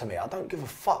car to me? I don't give a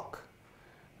fuck.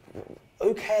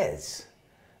 Who cares?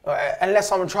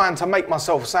 Unless I'm trying to make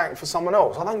myself something for someone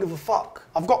else. I don't give a fuck.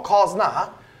 I've got cars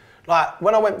now. Like,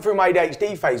 when I went through my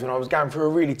ADHD phase, when I was going through a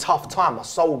really tough time, I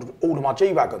sold all of my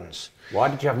G-Wagons. Why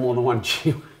did you have more than one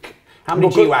G-Wagon? How many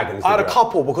G-Wagons? I had a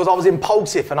couple because I was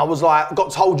impulsive and I was like,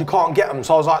 got told you can't get them.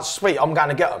 So I was like, sweet, I'm going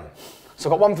to get them. So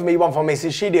I got one for me, one for my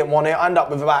missus. She didn't want it. I ended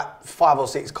up with about 5 or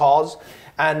 6 cars.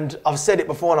 And I've said it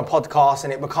before on a podcast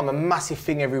and it become a massive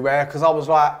thing everywhere because I was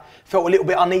like, felt a little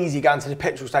bit uneasy going to the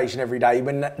petrol station every day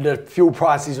when the fuel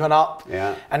prices went up.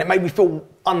 Yeah. And it made me feel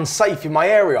unsafe in my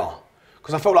area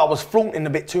because I felt like I was flaunting a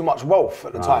bit too much wealth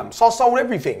at the time. So I sold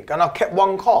everything and I kept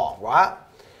one car, right?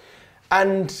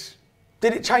 And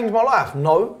did it change my life?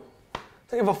 No.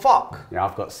 Don't give a fuck. Yeah,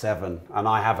 I've got 7 and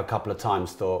I have a couple of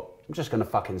times thought, I'm just going to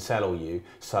fucking sell all you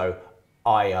so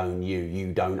I own you,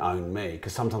 you don't own me.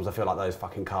 Because sometimes I feel like those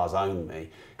fucking cars own me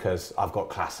because I've got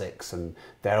classics and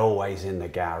they're always in the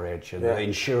garage and the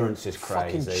insurance is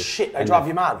crazy. Fucking shit, they drive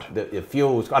you mad. The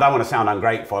fuel's, I don't want to sound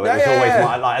ungrateful, but it's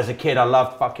always like as a kid I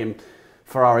loved fucking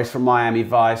Ferraris from Miami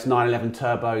Vice, 911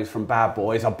 turbos from Bad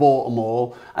Boys. I bought them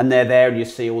all and they're there and you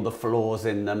see all the flaws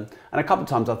in them. And a couple of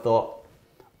times I thought,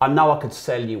 I know I could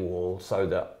sell you all so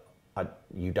that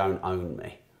you don't own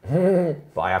me.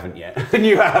 But I haven't yet. And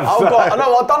you have. I've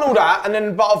done all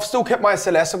that, but I've still kept my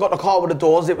SLS. I've got the car with the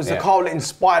doors. It was the car that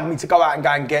inspired me to go out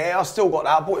and get it. I've still got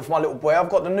that. I bought it for my little boy. I've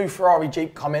got the new Ferrari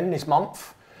Jeep coming this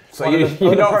month. So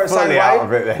you're not fully out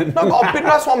of it then? No,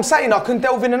 that's what I'm saying. I can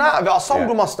delve in and out of it. I sold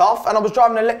all my stuff and I was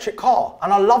driving an electric car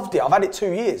and I loved it. I've had it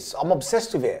 2 years. I'm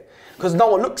obsessed with it because no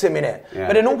one looks at me in it. Yeah.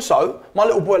 But then also, my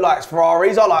little boy likes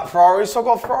Ferraris. I like Ferraris, so I've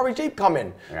got a Ferrari Jeep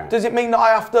coming. Yeah. Does it mean that I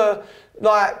have to...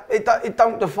 Like, it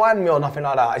don't define me or nothing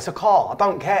like that. It's a car. I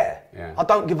don't care. Yeah. I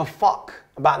don't give a fuck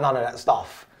about none of that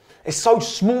stuff. It's so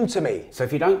small to me. So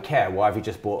if you don't care, why have you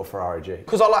just bought a Ferrari Jeep?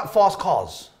 Because I like fast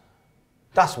cars.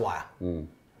 That's why. And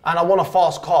I want a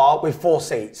fast car with 4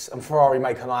 seats, and Ferrari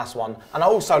make a nice one. And I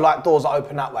also like doors that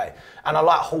open that way. And I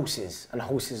like horses, and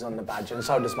horses on the badge, and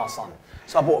so does my son.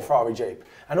 So I bought a Ferrari Jeep.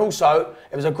 And also,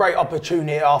 it was a great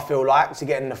opportunity, I feel like, to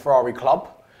get in the Ferrari club.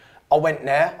 I went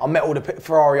there, I met all the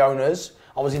Ferrari owners,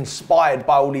 I was inspired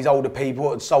by all these older people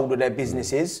that had sold all their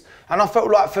businesses, and I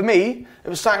felt like for me, it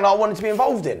was something that I wanted to be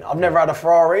involved in. I've never had a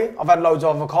Ferrari, I've had loads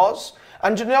of other cars,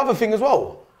 and the other thing as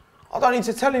well, I don't need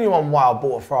to tell anyone why I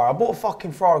bought a Ferrari. I bought a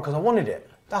fucking Ferrari because I wanted it.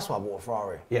 That's why I bought a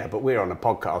Ferrari. Yeah, but we're on a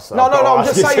podcast, so... No, I'm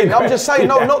just saying,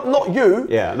 not you.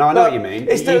 Yeah, no, I know what you mean.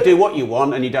 You do what you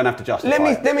want and you don't have to justify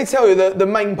it. Let me tell you the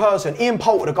main person, Ian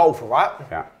Poulter, the golfer, right?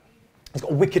 Yeah. He's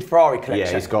got a wicked Ferrari collection.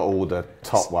 Yeah, he's got all the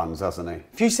top ones, hasn't he?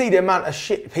 If you see the amount of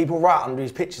shit people write under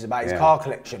his pictures about his car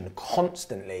collection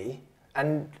constantly,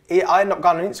 and I end up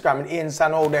going on Instagram and Ian's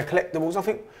saying, oh, they're collectibles. I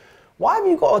think, why have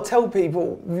you got to tell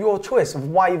people your choice of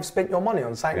why you've spent your money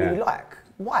on something you like?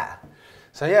 Why?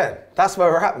 So yeah, that's where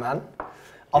we're at, man.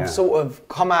 I've sort of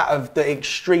come out of the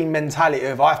extreme mentality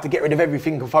of I have to get rid of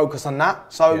everything and focus on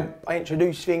that. So I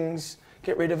introduce things,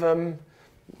 get rid of them,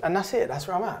 and that's it. That's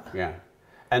where I'm at. Yeah.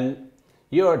 And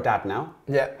you're a dad now.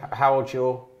 Yeah. How old's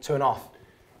your...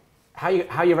 2.5.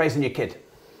 How you raising your kid?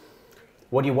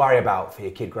 What do you worry about for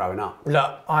your kid growing up?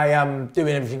 Look, I am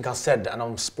doing everything I said and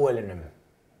I'm spoiling him.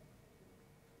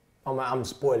 I'm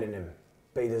spoiling him,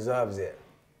 but he deserves it.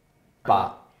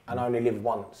 But... And I only live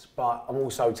once, but I'm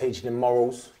also teaching him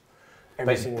morals.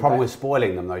 But the problem with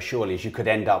spoiling them though, surely, is you could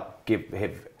end up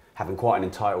having quite an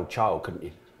entitled child, couldn't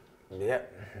you? Yeah.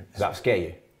 Does that scare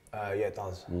you? Yeah, it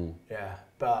does. Yeah,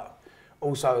 but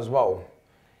also as well,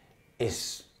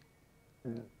 it's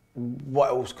what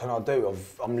else can I do?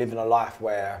 I'm living a life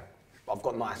where I've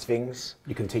got nice things.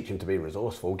 You can teach him to be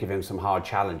resourceful, give him some hard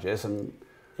challenges, and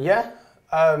yeah.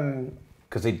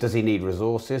 Because does he need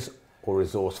resources? or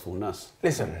resourcefulness?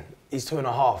 Listen, he's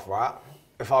 2.5, right?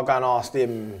 If I go and ask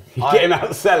him... Get him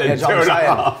out selling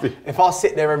 2.5. If I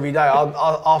sit there every day,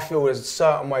 I feel there's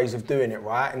certain ways of doing it,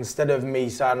 right? Instead of me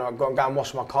saying, I've got to go and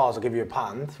wash my cars, I'll give you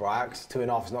 £1, right? Because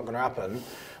 2.5 is not going to happen.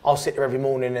 I'll sit there every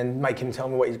morning and make him tell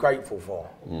me what he's grateful for.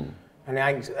 And there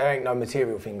ain't no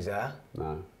material things there.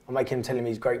 No. I make him tell him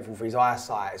he's grateful for his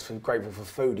eyesight, he's grateful for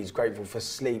food, he's grateful for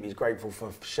sleep, he's grateful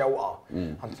for shelter.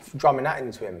 I'm drumming that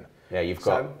into him. Yeah, you've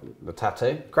got the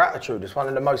tattoo. Gratitude is one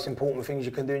of the most important things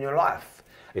you can do in your life.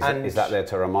 Is that there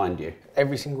to remind you?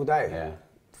 Every single day. Yeah.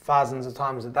 Thousands of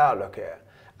times a day I look at it.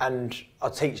 And I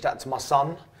teach that to my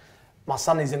son. My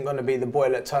son isn't going to be the boy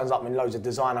that turns up in loads of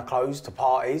designer clothes to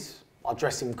parties. I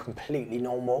dress him completely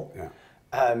normal. Yeah.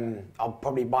 I'll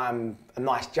probably buy him a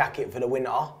nice jacket for the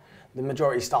winter. The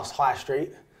majority of stuff's high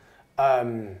street.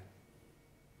 I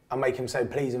make him say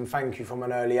please and thank you from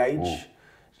an early age.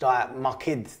 Like my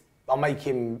kid, I make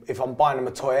him, if I'm buying him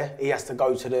a toy, he has to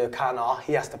go to the counter,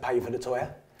 he has to pay for the toy.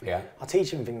 Yeah. I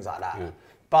teach him things like that. Yeah.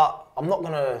 But I'm not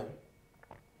gonna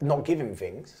not give him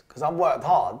things, because I've worked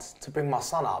hard to bring my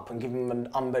son up and give him an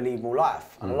unbelievable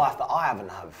life, and a life that I haven't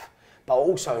had. But I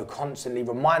also constantly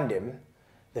remind him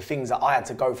the things that I had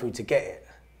to go through to get it.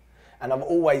 And I've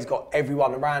always got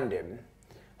everyone around him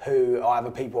who are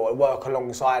other people that work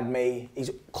alongside me.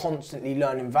 He's constantly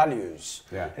learning values.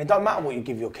 Yeah. And it don't matter what you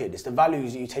give your kid, it's the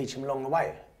values that you teach him along the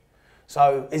way.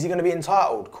 So is he going to be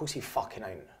entitled? Of course he fucking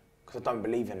ain't, because I don't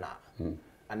believe in that.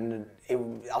 And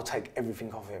I'll take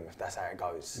everything off him if that's how it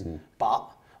goes. But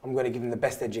I'm going to give him the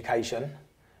best education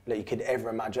that you could ever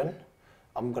imagine.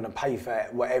 I'm going to pay for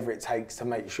whatever it takes to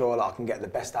make sure that I can get the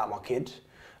best out of my kid.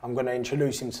 I'm going to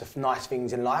introduce him to nice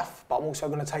things in life, but I'm also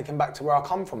going to take him back to where I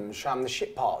come from and show him the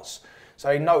shit parts.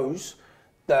 So he knows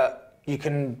that you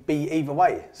can be either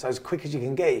way. So as quick as you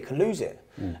can get it, you can lose it.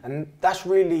 And that's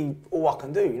really all I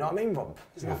can do, you know what I mean, Rob?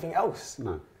 There's nothing else.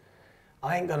 No.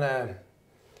 I ain't gonna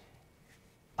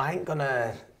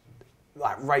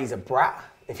like raise a brat.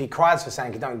 If he cries for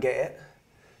something, he don't get it.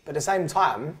 But at the same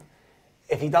time,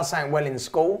 if he does something well in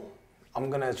school,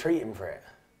 I'm gonna treat him for it.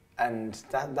 And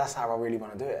that's how I really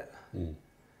want to do it.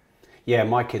 Yeah,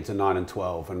 my kids are 9 and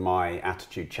 12, and my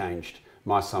attitude changed.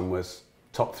 My son was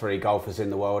top 3 golfers in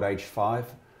the world age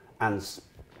 5, and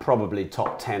probably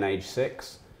top 10 age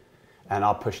 6. And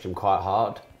I pushed him quite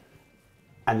hard.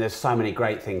 And there's so many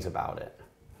great things about it.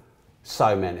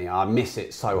 So many. I miss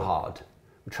it so hard.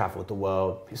 We travelled the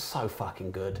world. He was so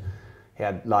fucking good. He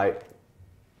had like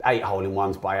 8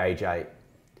 hole-in-ones by age 8.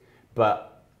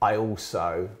 But I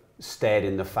also stared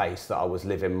in the face that I was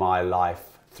living my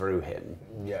life through him.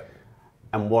 Yeah.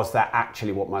 And was that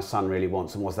actually what my son really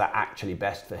wants, and was that actually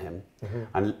best for him?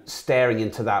 And staring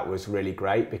into that was really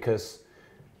great, because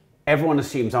everyone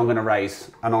assumes I'm going to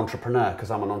raise an entrepreneur because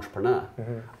I'm an entrepreneur.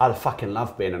 I fucking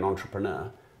love being an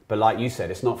entrepreneur, but like you said,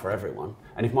 it's not for everyone.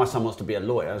 And if my son wants to be a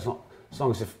lawyer, as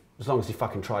long as he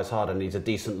fucking tries hard and he's a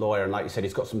decent lawyer, and like you said,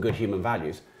 he's got some good human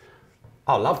values,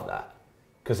 I'll love that,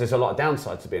 because there's a lot of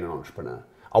downsides to being an entrepreneur.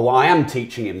 Oh, well, I am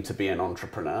teaching him to be an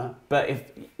entrepreneur, but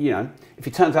if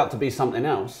he turns out to be something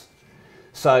else.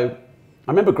 So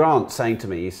I remember Grant saying to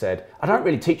me, he said, I don't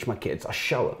really teach my kids, I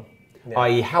show them.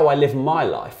 I.e. how I live my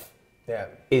life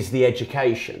is the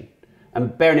education.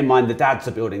 And bearing in mind the dads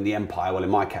are building the empire, well in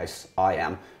my case I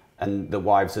am, and the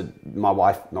wives are, my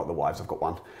wife, not the wives, I've got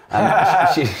one,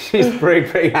 she's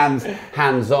pretty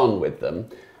hands-on with them,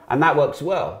 and that works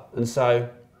well. And so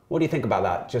what do you think about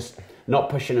that? Just not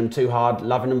pushing them too hard,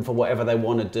 loving them for whatever they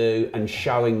want to do, and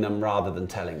showing them rather than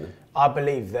telling them. I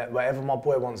believe that whatever my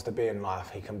boy wants to be in life,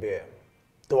 he can be it.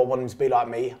 Do I want him to be like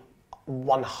me?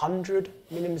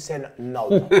 100%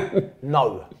 no.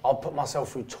 No. I'll put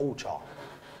myself through torture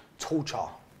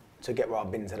to get where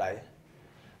I've been today.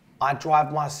 I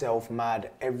drive myself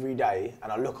mad every day,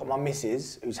 and I look at my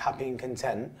missus, who's happy and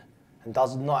content and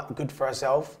does not good for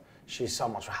herself. She's so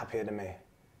much happier than me.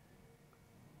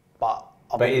 But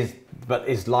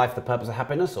is life the purpose of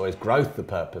happiness, or is growth the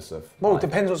purpose of Well, life? it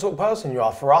depends what sort of person you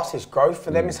are. For us, it's growth.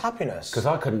 For them, it's happiness. Because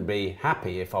I couldn't be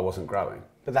happy if I wasn't growing.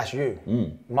 But that's you.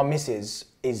 My missus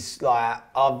is like,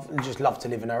 I've just love to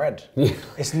live in her head.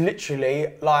 It's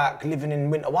literally like living in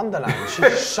Winter Wonderland.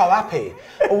 She's so happy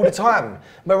all the time.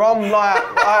 Where I'm like,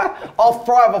 I'll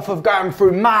thrive off of going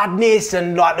through madness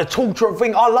and like the torture of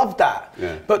thing. I love that.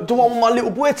 Yeah. But do I want my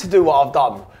little boy to do what I've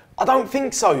done? I don't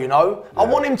think so, you know. I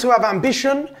want him to have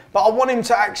ambition, but I want him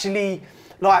to actually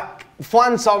like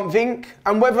find something,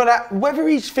 and whether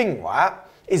his thing, right,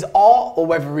 is art, or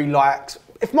whether he likes,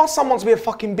 if my son wants to be a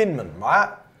fucking binman,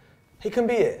 right, he can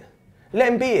be it. Let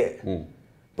him be it.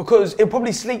 Because he'll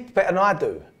probably sleep better than I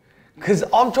do. Because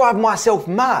I'm driving myself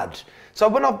mad So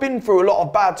when I've been through a lot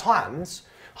of bad times,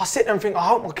 I sit there and think, I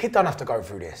hope my kid don't have to go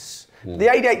through this. The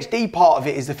ADHD part of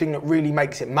it is the thing that really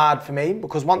makes it mad for me,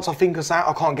 because once I think of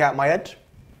something, I can't get out of my head.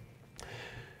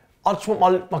 I just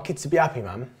want my kids to be happy,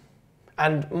 man.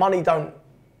 And money don't,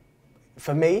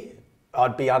 for me,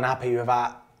 I'd be unhappy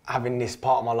without having this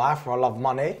part of my life where I love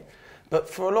money. But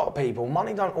for a lot of people,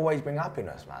 money don't always bring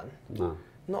happiness, man. No.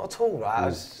 Not at all, right?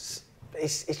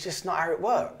 It's just not how it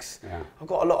works. Yeah. I've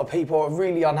got a lot of people who are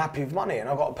really unhappy with money, and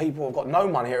I've got people who've got no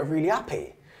money who are really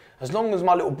happy. As long as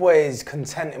my little boy is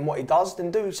content in what he does,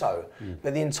 then do so.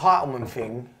 But the entitlement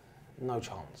thing, no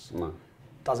chance. No.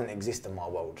 Doesn't exist in my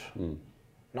world.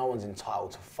 No one's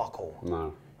entitled to fuck all.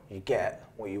 No. You get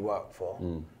what you work for,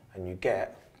 and you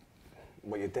get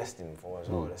what you're destined for as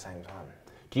well at the same time.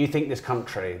 Do you think this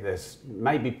country, there's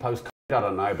maybe post-COVID, I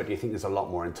don't know, but do you think there's a lot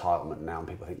more entitlement now and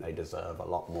people think they deserve a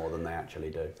lot more than they actually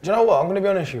do? Do you know what? I'm going to be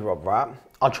honest with you, Rob, right?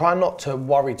 I try not to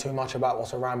worry too much about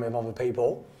what's around me with other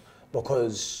people,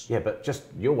 because... Yeah, but just,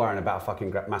 you're worrying about a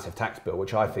fucking massive tax bill,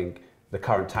 which I think the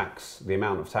current tax, the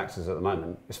amount of taxes at the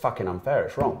moment, is fucking unfair,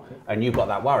 it's wrong. And you've got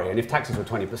that worry. And if taxes were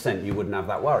 20%, you wouldn't have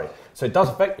that worry. So it does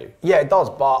affect you. Yeah, it does,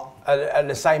 but at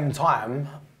the same time,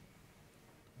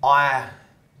 I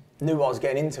knew what I was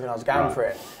getting into when I was going for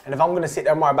it. And if I'm going to sit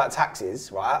there and worry about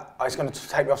taxes, right, it's going to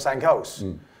take me off something else.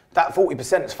 That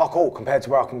 40% is fuck all compared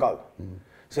to where I can go.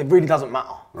 So it really doesn't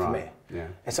matter for me. Yeah.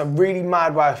 It's a really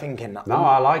mad way of thinking. No,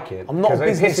 I like it. I'm not a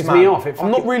businessman. Me off. I'm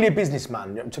not really a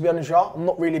businessman. To be honest with you, I'm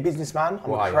not really a businessman.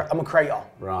 I'm a creator.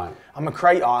 Right. I'm a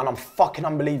creator, and I'm fucking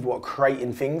unbelievable at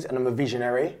creating things, and I'm a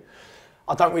visionary.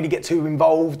 I don't really get too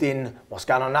involved in what's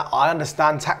going on now. I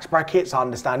understand tax brackets, I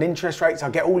understand interest rates, I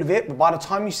get all of it, but by the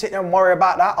time you sit there and worry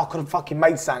about that, I could have fucking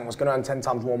made something that was going to earn 10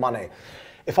 times more money.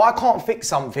 If I can't fix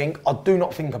something, I do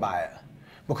not think about it,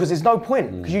 because there's no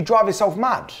point, because you drive yourself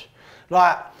mad.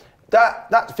 Like,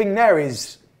 that thing there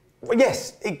is, well,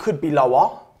 yes, it could be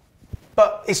lower,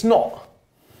 but it's not.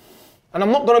 And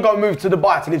I'm not going to go move to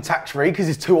Dubai to live tax-free because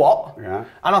it's too hot. Yeah.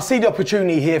 And I see the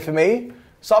opportunity here for me.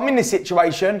 So I'm in this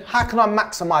situation, how can I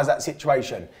maximise that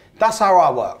situation? That's how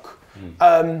I work.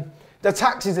 The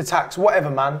tax is the tax, whatever,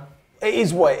 man. It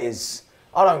is what it is.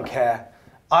 I don't care.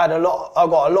 I've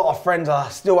got a lot of friends, I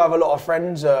still have a lot of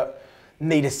friends that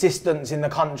need assistance in the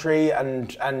country,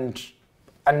 and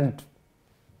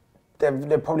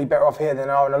they're probably better off here than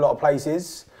they are in a lot of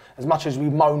places. As much as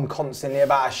we moan constantly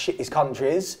about how shit this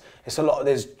country is, it's a lot.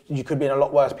 You could be in a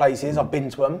lot worse places. I've been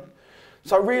to them.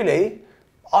 So really,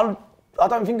 I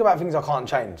don't think about things I can't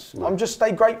change. No. I'm just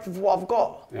stay grateful for what I've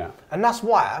got. Yeah. And that's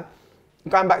why,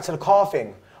 going back to the car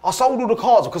thing, I sold all the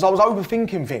cars because I was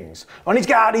overthinking things. I need to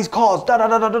get out of these cars,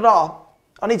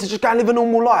 I need to just go and live a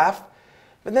normal life.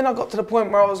 But then I got to the point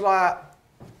where I was like,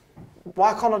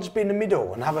 why can't I just be in the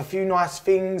middle and have a few nice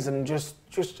things and just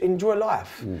enjoy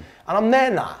life? And I'm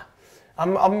there now.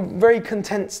 I'm a very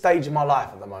content stage in my life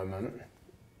at the moment,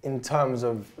 in terms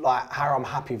of like how I'm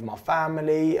happy with my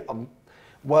family. I'm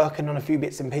working on a few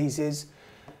bits and pieces,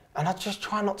 and I just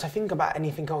try not to think about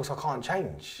anything else I can't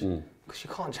change, because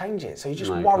you can't change it. So you're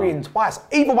just worrying twice.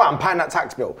 Either way, I'm paying that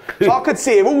tax bill. So I could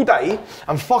sit here all day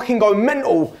and fucking go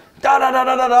mental,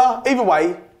 Either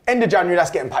way, end of January, that's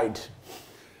getting paid.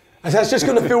 And so it's just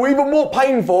gonna feel even more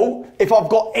painful if I've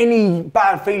got any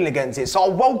bad feeling against it. So I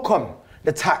welcome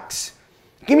the tax.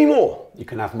 Give me more. You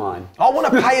can have mine. I wanna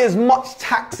pay as much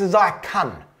tax as I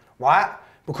can, right?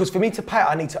 Because for me to pay it,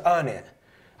 I need to earn it.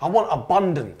 I want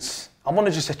abundance. I want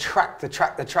to just attract.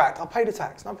 I'll pay the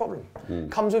tax, no problem.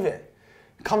 Comes with it.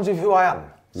 Comes with who I am.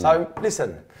 So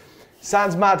listen,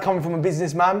 sounds mad coming from a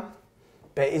businessman,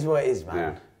 but it is what it is,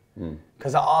 man.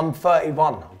 Because I'm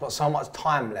 31, I've got so much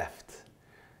time left.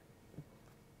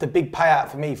 The big payout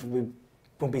for me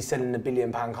will be selling a £1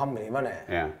 billion company, won't it?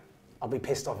 Yeah. I'll be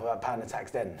pissed off about paying the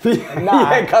tax then.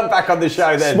 Yeah, come back on the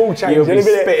show then. Small change. You'll be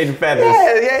spitting feathers.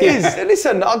 Yeah, it is.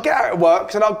 Listen, I'll get out of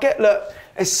work and I'll get, look,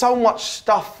 there's so much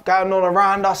stuff going on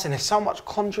around us, and there's so much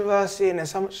controversy, and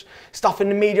there's so much stuff in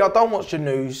the media. I don't watch the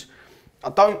news. I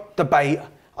don't debate.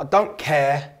 I don't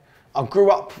care. I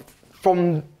grew up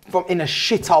from in a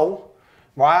shithole,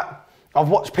 right? I've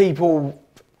watched people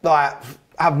like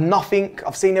have nothing.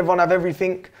 I've seen everyone have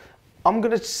everything. I'm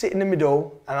going to sit in the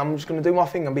middle and I'm just going to do my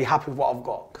thing and be happy with what I've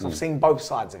got, because I've seen both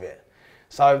sides of it.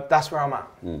 So that's where I'm at.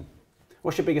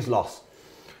 What's your biggest loss?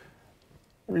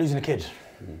 Losing a kid.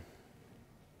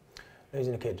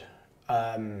 Losing a kid.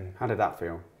 How did that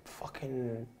feel?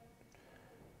 Fucking...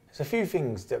 There's a few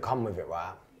things that come with it,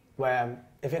 right? Where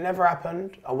if it never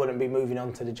happened, I wouldn't be moving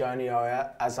on to the journey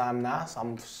as I am now, so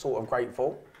I'm sort of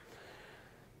grateful.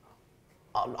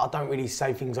 I don't really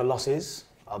say things are losses.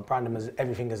 I brand them as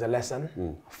everything as a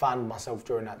lesson. I found myself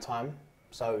during that time.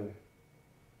 So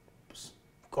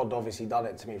God obviously done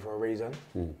it to me for a reason.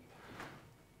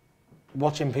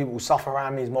 Watching people suffer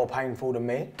around me is more painful than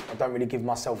me. I don't really give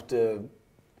myself the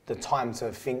time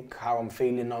to think how I'm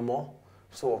feeling no more.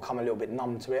 Sort of come a little bit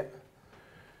numb to it.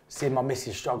 Seeing my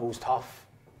missus struggle's tough.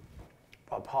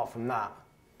 But apart from that,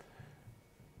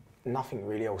 nothing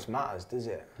really else matters, does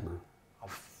it? No.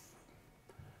 I've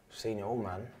seen it all,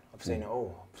 man. I've seen it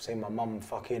all. I've seen my mum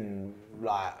fucking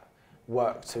like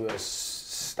work to a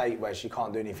state where she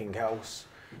can't do anything else.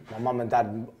 My mum and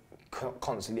dad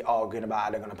constantly arguing about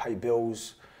how they're gonna pay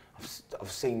bills.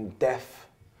 I've seen death.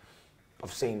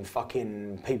 I've seen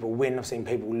fucking people win. I've seen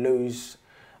people lose.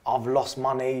 I've lost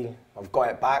money. I've got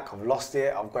it back. I've lost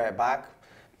it. I've got it back.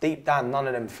 Deep down, none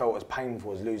of them felt as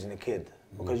painful as losing a kid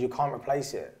because you can't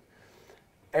replace it.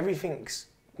 Everything's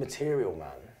material,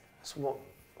 man.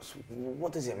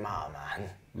 What does it matter,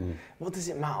 man? What does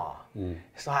it matter?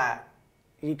 It's like,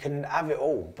 you can have it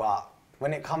all, but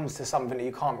when it comes to something that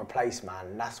you can't replace,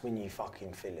 man, that's when you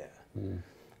fucking feel it.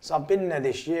 So I've been there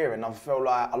this year and I feel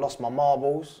like I lost my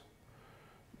marbles.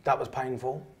 That was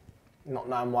painful. Not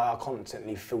knowing why I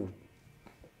constantly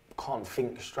can't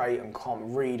think straight and can't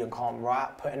read and can't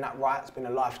write. Putting that right's been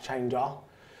a life changer.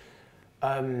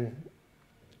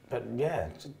 But yeah,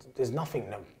 there's nothing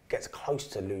that gets close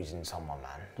to losing someone,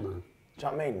 man. Do you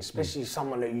know what I mean? Especially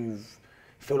someone that you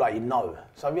feel like you know.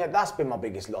 So yeah, that's been my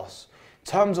biggest loss.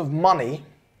 In terms of money,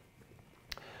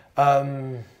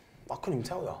 I couldn't even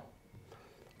tell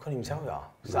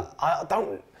you. So I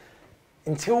don't,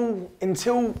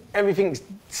 until everything's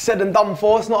said and done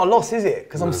for, it's not a loss, is it?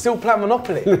 Because I'm still playing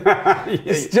Monopoly. Do you know what I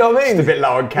mean? Just a bit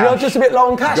low on cash. You know, just a bit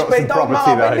low on cash, but it don't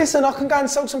matter. Though. But listen, I can go and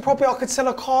sell some property, I could sell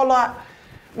a car. Like,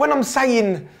 when I'm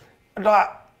saying, like,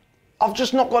 I've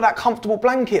just not got that comfortable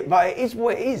blanket, but it is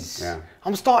what it is. Yeah.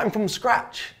 I'm starting from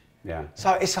scratch. Yeah.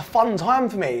 So it's a fun time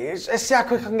for me. Let's see how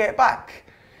quick I can get it back.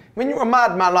 When you're a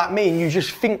madman like me and you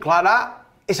just think like that,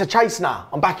 it's a chase now.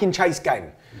 I'm back in chase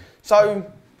game. So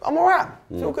I'm all right,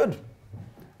 feel good.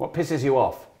 What pisses you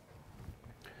off?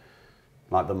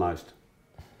 Like the most?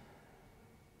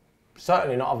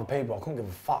 Certainly not other people, I couldn't give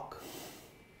a fuck.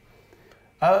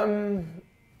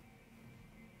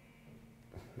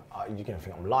 You're gonna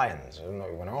think I'm lying, so I'm not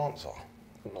even gonna answer.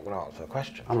 I'm not gonna answer the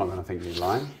question. I'm not gonna think you're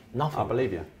lying. Nothing. I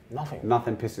believe you. Nothing.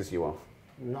 Nothing pisses you off?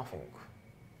 Nothing.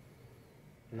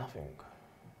 Nothing.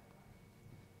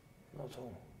 Not at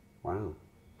all. Wow.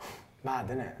 Mad,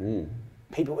 isn't it?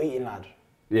 People eating, lad.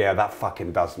 Yeah, that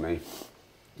fucking does me.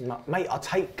 Mate, I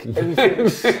take everything.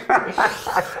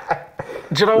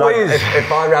 Do you know what it is?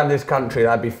 If I ran this country,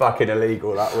 that'd be fucking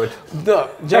illegal, that would.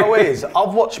 Look, do you know what it is?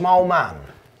 I've watched my old man,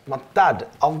 my dad,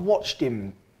 I've watched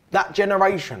him, that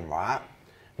generation, right,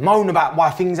 moan about why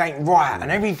things ain't right and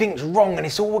everything's wrong and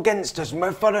it's all against us.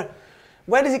 Where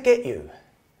does it get you?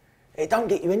 It don't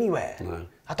get you anywhere. No.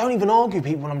 I don't even argue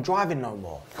people when I'm driving no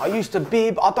more. I used to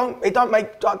be, but it don't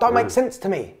make sense to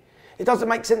me. It doesn't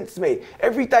make sense to me.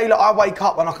 Every day that I wake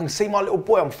up and I can see my little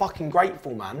boy, I'm fucking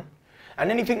grateful, man.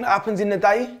 And anything that happens in the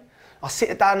day, I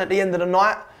sit down at the end of the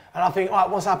night and I think, all right,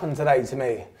 what's happened today to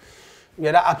me?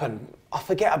 Yeah, that happened. I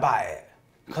forget about it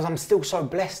because I'm still so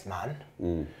blessed, man.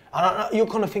 And you're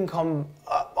gonna think I'm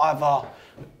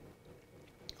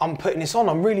I'm putting this on.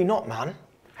 I'm really not, man.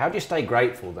 How do you stay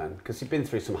grateful then? Because you've been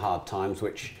through some hard times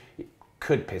which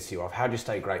could piss you off. How do you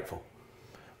stay grateful?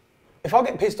 If I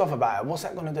get pissed off about it, what's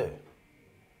that gonna do?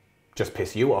 Just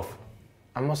piss you off.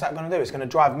 And what's that going to do? It's going to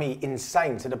drive me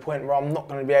insane to the point where I'm not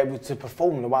going to be able to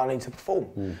perform the way I need to perform.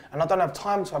 And I don't have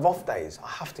time to have off days. I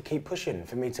have to keep pushing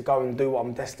for me to go and do what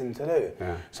I'm destined to do.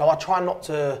 Yeah. So I try not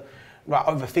to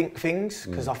overthink things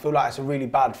because I feel like it's a really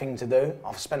bad thing to do.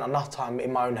 I've spent enough time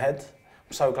in my own head.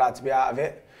 I'm so glad to be out of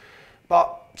it.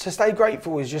 But to stay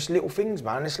grateful is just little things,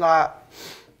 man. It's like,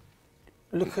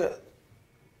 look at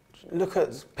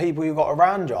people you got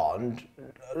around you and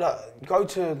look,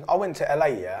 I went to LA,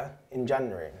 yeah, in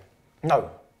January. No,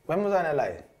 when was I in LA?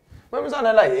 When was I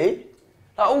in LA,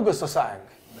 Like August or something.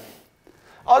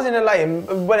 I was in LA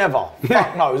whenever,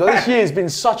 fuck knows. This year's been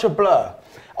such a blur.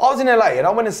 I was in LA and I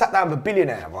went and sat down with a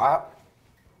billionaire, right?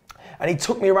 And he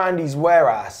took me around his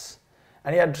warehouse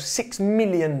and he had 6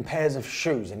 million pairs of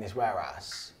shoes in his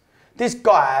warehouse. This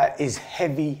guy is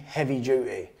heavy, heavy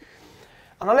duty.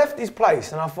 And I left this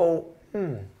place and I thought,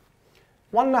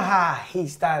 wonder how he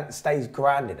stays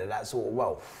grounded at that sort of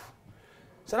wealth.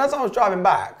 So as I was driving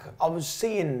back, I was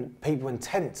seeing people in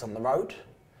tents on the road.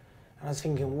 And I was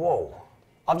thinking, whoa,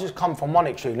 I've just come from one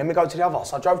extreme, let me go to the other.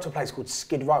 So I drove to a place called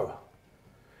Skid Row.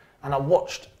 And I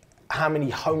watched how many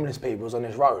homeless people was on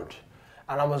this road.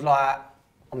 And I was like,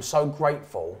 I'm so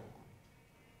grateful.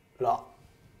 Like,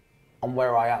 I'm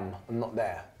where I am. I'm not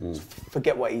there.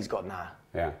 Forget what he's got now.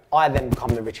 Yeah. I then become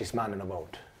the richest man in the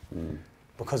world.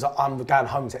 Because I'm going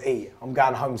home to eat. I'm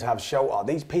going home to have shelter.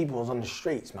 These people was on the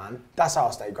streets, man. That's how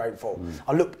I stay grateful.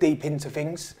 I look deep into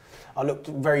things. I've looked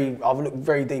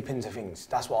very deep into things.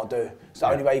 That's what I do. It's the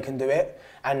only way you can do it.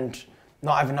 And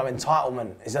not having no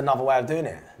entitlement is another way of doing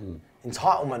it.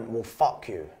 Entitlement will fuck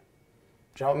you.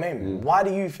 Do you know what I mean? Why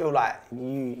do you feel like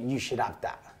you should have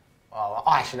that? Oh,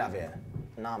 I should have it.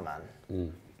 Nah,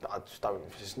 man. I just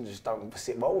don't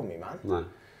sit well with me, man. No.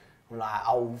 I'm like,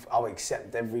 I'll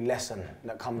accept every lesson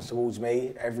that comes towards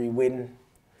me, every win,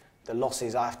 the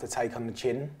losses I have to take on the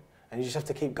chin, and you just have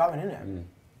to keep going, innit?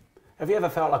 Have you ever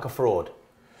felt like a fraud?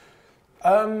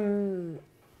 You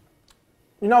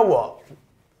know what?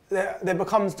 There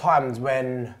becomes times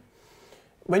when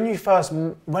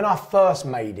I first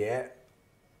made it,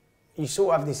 you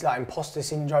sort of have this like imposter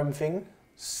syndrome thing.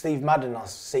 Steve Madden, I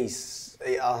see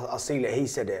that he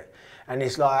said it, and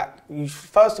it's like you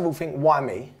first of all think, why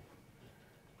me?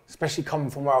 Especially coming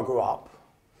from where I grew up,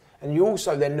 and you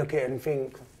also then look at it and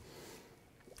think,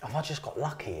 have I just got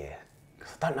lucky here?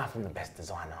 Because I don't know if I'm the best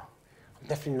designer. I'm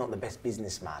definitely not the best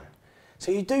businessman.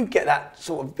 So you do get that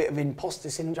sort of bit of imposter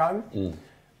syndrome,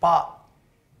 but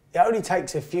it only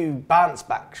takes a few bounce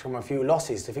backs from a few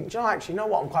losses to think, do you know, actually, you know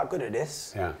what, I'm quite good at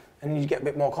this. Yeah. And you get a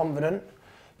bit more confident.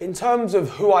 In terms of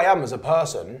who I am as a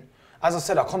person, as I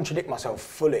said, I contradict myself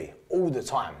fully all the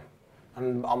time.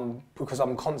 And because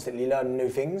I'm constantly learning new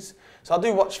things. So I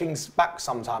do watch things back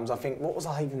sometimes. I think, what was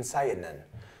I even saying then?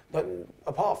 But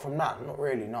apart from that, not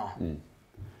really, no. Do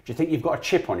you think you've got a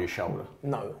chip on your shoulder?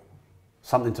 No.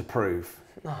 Something to prove?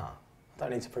 Nah, I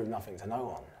don't need to prove nothing to no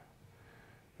one.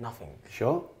 Nothing.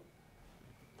 Sure?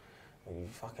 Well, you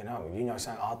fucking know. You know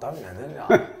something I don't know,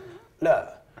 don't you?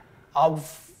 Look,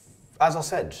 as I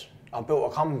said, I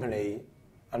built a company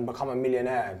and become a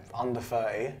millionaire under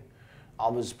 30. I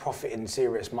was profiting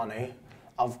serious money.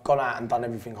 I've gone out and done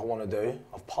everything I want to do.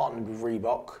 I've partnered with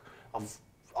Reebok.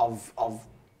 I've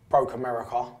broke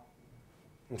America.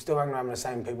 I'm still hanging around with the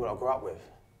same people I grew up with.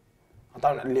 I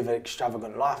don't live an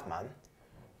extravagant life, man.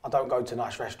 I don't go to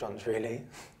nice restaurants, really.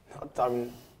 I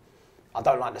don't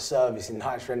like the service in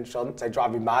nice restaurants. They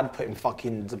drive me mad, putting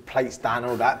fucking the plates down and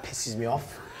all that. Pisses me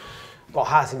off. Got a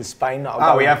house in Spain.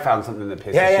 We have found something that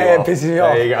pisses you off. Yeah, it pisses me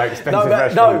off. There you go, expensive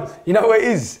restaurants. No, you know what it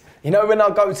is? You know when I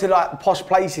go to like posh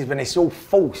places when it's all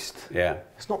forced? Yeah.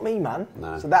 It's not me, man.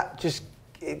 No. So that just,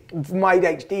 my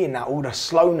ADHD and that, all the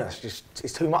slowness,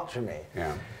 it's too much for me.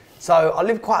 Yeah. So I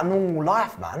live quite a normal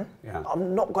life, man. Yeah. I've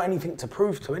not got anything to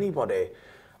prove to anybody,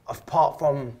 apart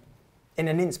from, in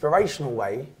an inspirational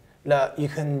way, that you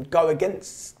can go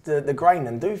against the grain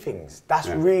and do things. That's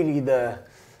really the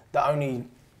only,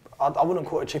 I wouldn't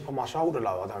call it a chip on my shoulder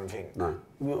though, I don't think. No.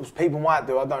 People might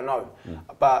do, I don't know.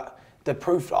 But the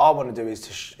proof that I want to do is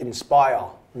to inspire,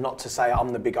 not to say I'm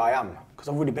the big I am, because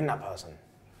I've already been that person.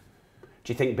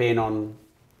 Do you think being on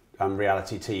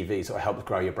reality TV sort of helps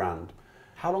grow your brand?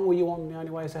 How long were you on The Only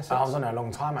Way is Essex? I was on there a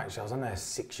long time actually, I was on there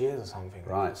 6 years or something.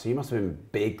 Right, so you must have been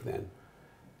big then.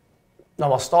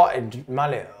 No, I started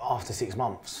Mallet after 6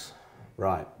 months.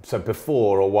 Right, so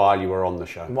before or while you were on the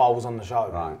show? While I was on the show.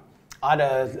 Right. I had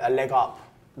a leg up.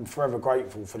 I'm forever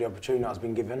grateful for the opportunity I've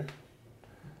been given.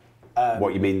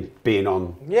 What you mean, being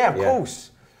on? Yeah, of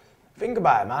course. Think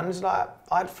about it, man. It's like,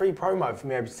 I had free promo for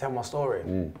me able to tell my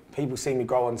story. People see me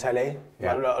grow on telly.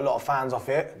 Yeah. A lot of fans off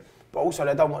it. But also,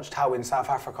 they don't watch TOWIE in South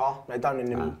Africa. They don't in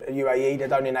UAE. They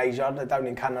don't in Asia. They don't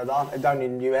in Canada. They don't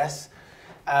in US.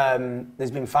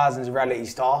 There's been thousands of reality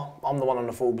stars. I'm the one on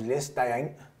the Forbes list. They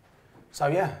ain't. So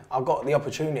yeah, I got the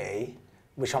opportunity,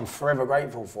 which I'm forever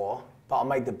grateful for. But I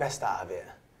made the best out of it.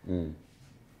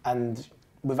 And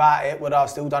without it, would I have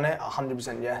still done it?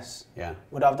 100% yes. Yeah.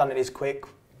 Would I have done it this quick?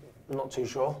 I'm not too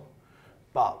sure.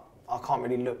 But I can't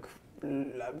really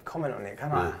comment on it,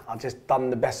 can I? I've just done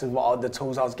the best of the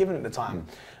tools I was given at the time.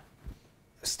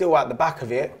 Still at the back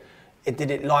of it,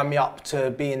 did it line me up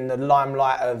to be in the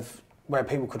limelight of where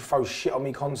people could throw shit on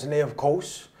me constantly? Of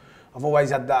course. I've always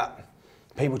had that,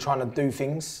 people trying to do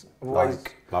things.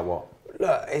 Like what?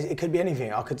 Look, it could be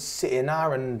anything. I could sit in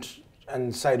there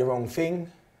and say the wrong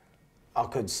thing. I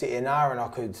could sit in there and I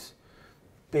could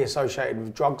be associated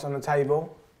with drugs on the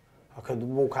table. I could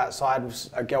walk outside with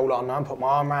a girl that I know and put my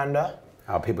arm around her.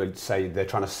 How people say they're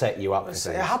trying to set you up for things.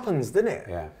 It happens, doesn't it?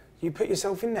 Yeah. You put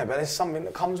yourself in there, but there's something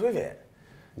that comes with it.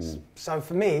 So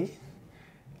for me,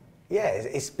 yeah,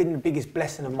 it's been the biggest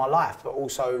blessing of my life, but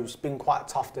also it's been quite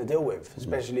tough to deal with,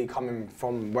 especially coming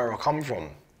from where I come from.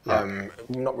 I'm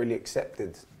not really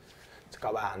accepted to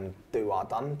go out and do what I've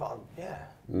done, but yeah.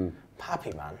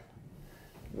 Happy, man.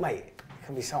 Mate, it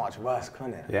can be so much worse,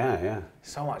 couldn't it? Yeah, yeah.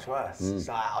 So much worse. It's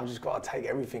like, I've just got to take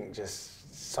everything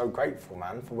just so grateful,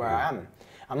 man, for where I am.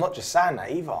 I'm not just saying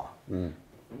that either.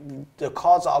 The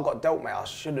cards that I got dealt, mate, I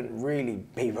shouldn't really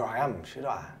be where I am, should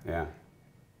I? Yeah.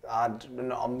 I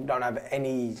don't have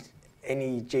any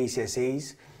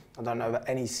GCSEs. I don't know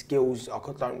any skills. I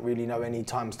don't really know any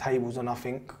times tables or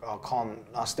nothing.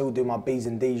 I still do my B's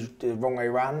and D's the wrong way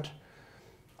around.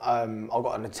 I've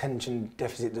got an attention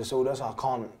deficit disorder, so I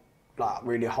can't like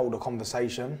really hold a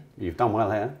conversation. You've done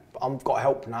well here. I've got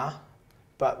help now,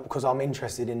 but because I'm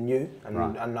interested in you and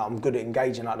I'm good at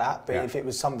engaging like that. But if it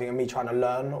was something of me trying to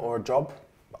learn or a job,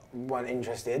 I weren't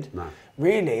interested. No.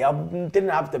 Really, I didn't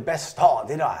have the best start,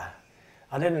 did I?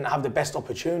 I didn't have the best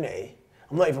opportunity.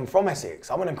 I'm not even from Essex.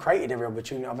 I went and created every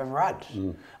opportunity I've ever had.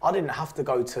 I didn't have to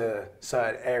go to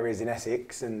certain areas in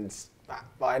Essex, and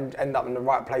I ended up in the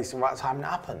right place at the right time, and it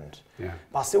happened. Yeah.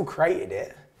 But I still created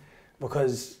it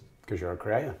because you're a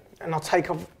creator. And I take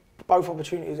both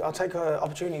opportunities. I take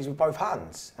opportunities with both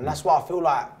hands, and that's where I feel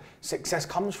like success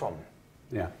comes from.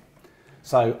 Yeah.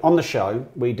 So on the show,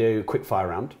 we do quick fire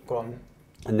round. Go on.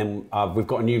 And then we've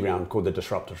got a new round called the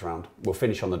Disruptors round. We'll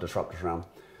finish on the Disruptors round.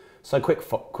 So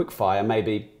quick fire,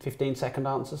 maybe 15-second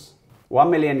answers.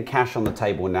 1 million cash on the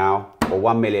table now, or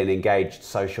 1 million engaged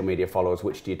social media followers.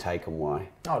 Which do you take and why?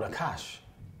 Oh, the cash.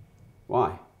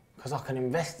 Why? Because I can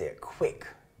invest it quick.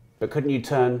 But couldn't you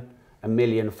turn 1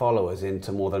 million followers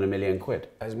into more than £1 million?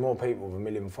 There's more people with 1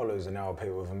 million followers than there are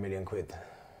people with £1 million.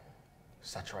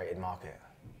 Saturated market.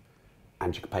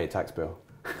 And you can pay your tax bill.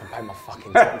 I can pay my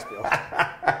fucking tax bill.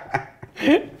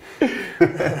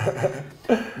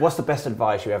 What's the best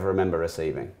advice you ever remember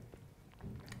receiving?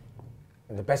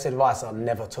 The best advice I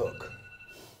never took.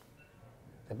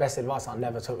 The best advice I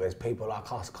never took is people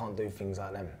like us can't do things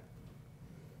like them.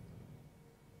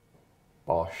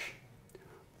 Bosh.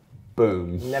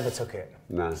 Boom. Never took it.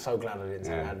 No. I'm so glad I didn't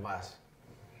take that advice.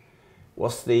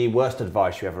 What's the worst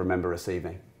advice you ever remember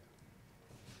receiving?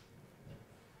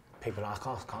 People like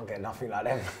us can't get nothing like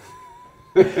them.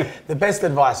 The best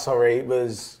advice,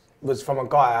 was from a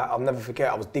guy, I'll never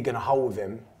forget, I was digging a hole with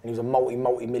him, and he was a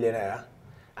multi-millionaire.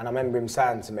 And I remember him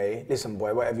saying to me, listen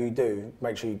boy, whatever you do,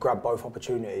 make sure you grab both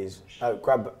opportunities.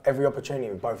 Grab every opportunity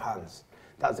with both hands.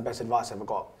 That's the best advice I ever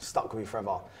got. Stuck with me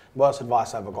forever. Worst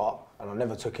advice I ever got, and I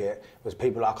never took it, was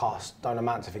people like us don't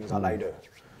amount to things like they do.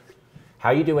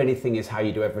 How you do anything is how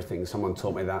you do everything. Someone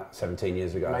taught me that 17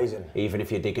 years ago. Amazing. Even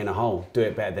if you're digging a hole, do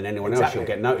it better than anyone else. You'll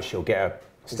get noticed, you'll get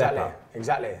a step up.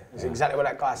 Exactly. It's exactly what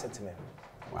that guy said to me.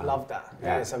 Wow. Love that.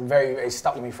 Yeah. It's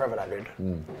stuck with me forever, that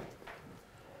dude.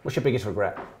 What's your biggest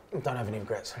regret? I don't have any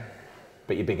regrets.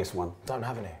 But your biggest one? Don't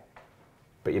have any.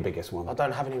 But your biggest one? I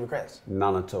don't have any regrets.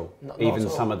 None at all? Even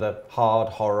some of the hard,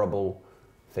 horrible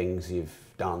things you've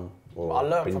done or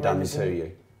been done to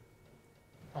you?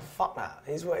 Oh, fuck that.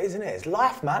 It's what, isn't it? It's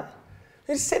life, man.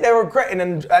 You just sit there regretting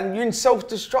and you're in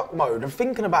self-destruct mode and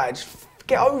thinking about it. Just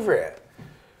get over it.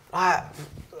 I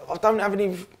don't have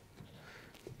any...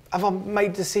 Have I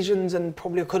made decisions and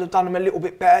probably I could have done them a little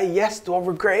bit better? Yes. Do I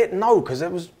regret it? No, because it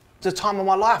was the time of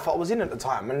my life I was in at the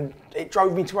time and it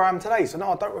drove me to where I am today. So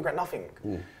no, I don't regret nothing.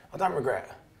 I don't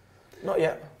regret. Not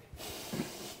yet.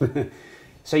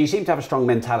 So you seem to have a strong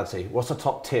mentality. What's the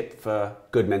top tip for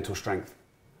good mental strength?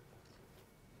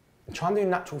 Try and do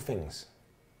natural things.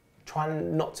 Try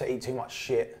not to eat too much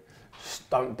shit. Just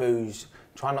don't booze.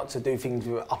 Try not to do things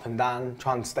with up and down.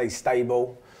 Try and stay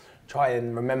stable. Try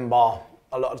and remember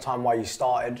a lot of the time why you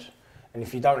started. And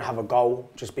if you don't have a goal,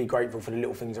 just be grateful for the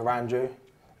little things around you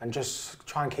and just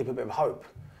try and keep a bit of hope.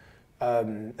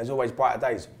 There's always brighter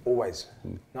days, always.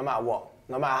 No matter what.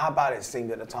 No matter how bad it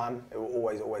seemed at the time, it will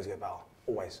always get better.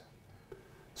 Always.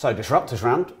 So Disruptors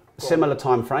round, similar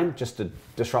time frame, just a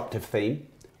disruptive theme.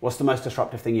 What's the most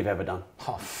disruptive thing you've ever done?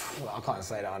 Oh, I can't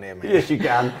say that on here, man. Yes, you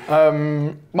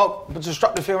can. Well, the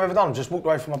disruptive thing I've ever done, just walked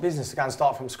away from my business to go and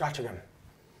start from scratch again.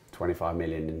 25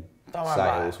 million in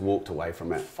sales, walked away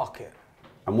from it. Fuck it.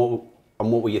 And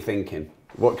what were you thinking?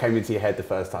 What came into your head the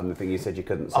first time, the thing you said you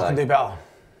couldn't say? I can do better.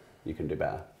 You can do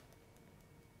better.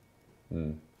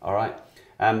 All right.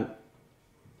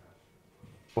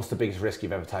 What's the biggest risk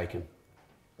you've ever taken?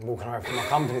 Walking away from my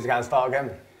company to go and start again.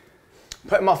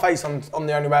 Putting my face on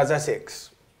the only way is Essex,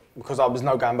 because I was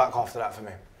no going back after that for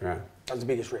me. Yeah. That was the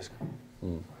biggest risk.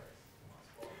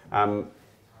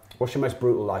 What's your most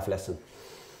brutal life lesson?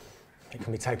 It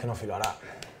can be taken off you like that.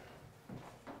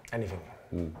 Anything.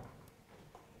 And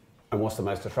what's the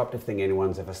most disruptive thing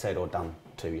anyone's ever said or done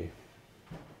to you?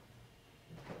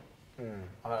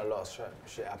 I've had a lot of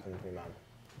shit happen to me, man.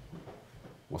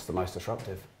 What's the most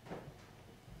disruptive?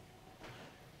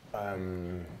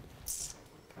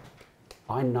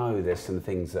 I know there's some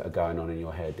things that are going on in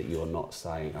your head that you're not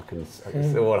saying. I can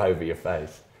see all over your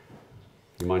face.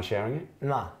 Do you mind sharing it?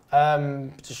 Nah.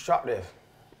 Disruptive.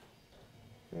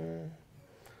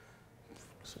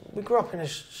 We grew up in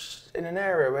an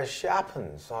area where shit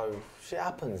happens, so shit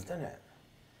happens, doesn't it?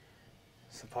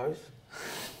 I suppose.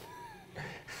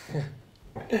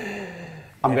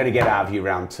 I'm going to get out of you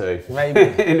round 2. Maybe.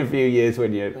 In a few years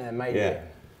when you... Yeah, maybe. Yeah.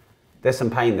 There's some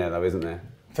pain there though, isn't there?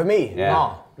 For me?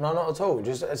 Yeah. No, not at all.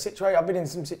 Just a situation. I've been in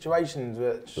some situations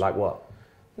which... Like what?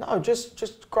 No,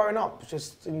 just growing up.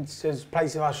 Just in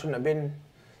places I shouldn't have been.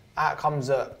 Outcomes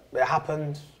that it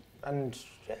happened, and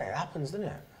yeah, it happens, doesn't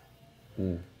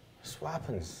it? That's what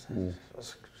happens.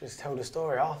 Just tell the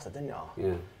story after, didn't you?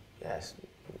 Yeah. Yeah, it's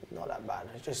not that bad.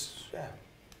 It's just, yeah,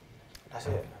 that's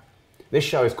it. This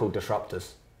show is called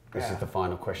Disruptors. This Yeah. is the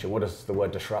final question. What does the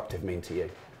word disruptive mean to you?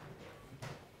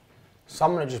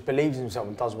 Someone that just believes in himself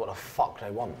and does what the fuck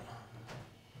they want.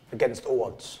 Against all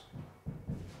odds.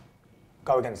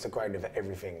 Go against the grain of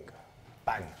everything.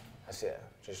 Bang. That's it.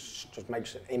 Just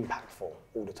makes it impactful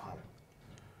all the time.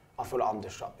 I feel like I'm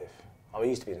disruptive. I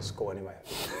used to be in school anyway.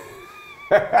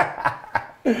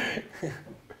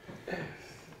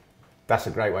 That's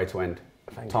a great way to end.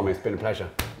 Thank Tommy, you. it's been a pleasure.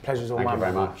 Pleasure's all Thank mine. you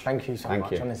very much. Thank you so Thank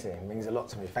much, you. honestly. It means a lot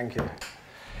to me. Thank you.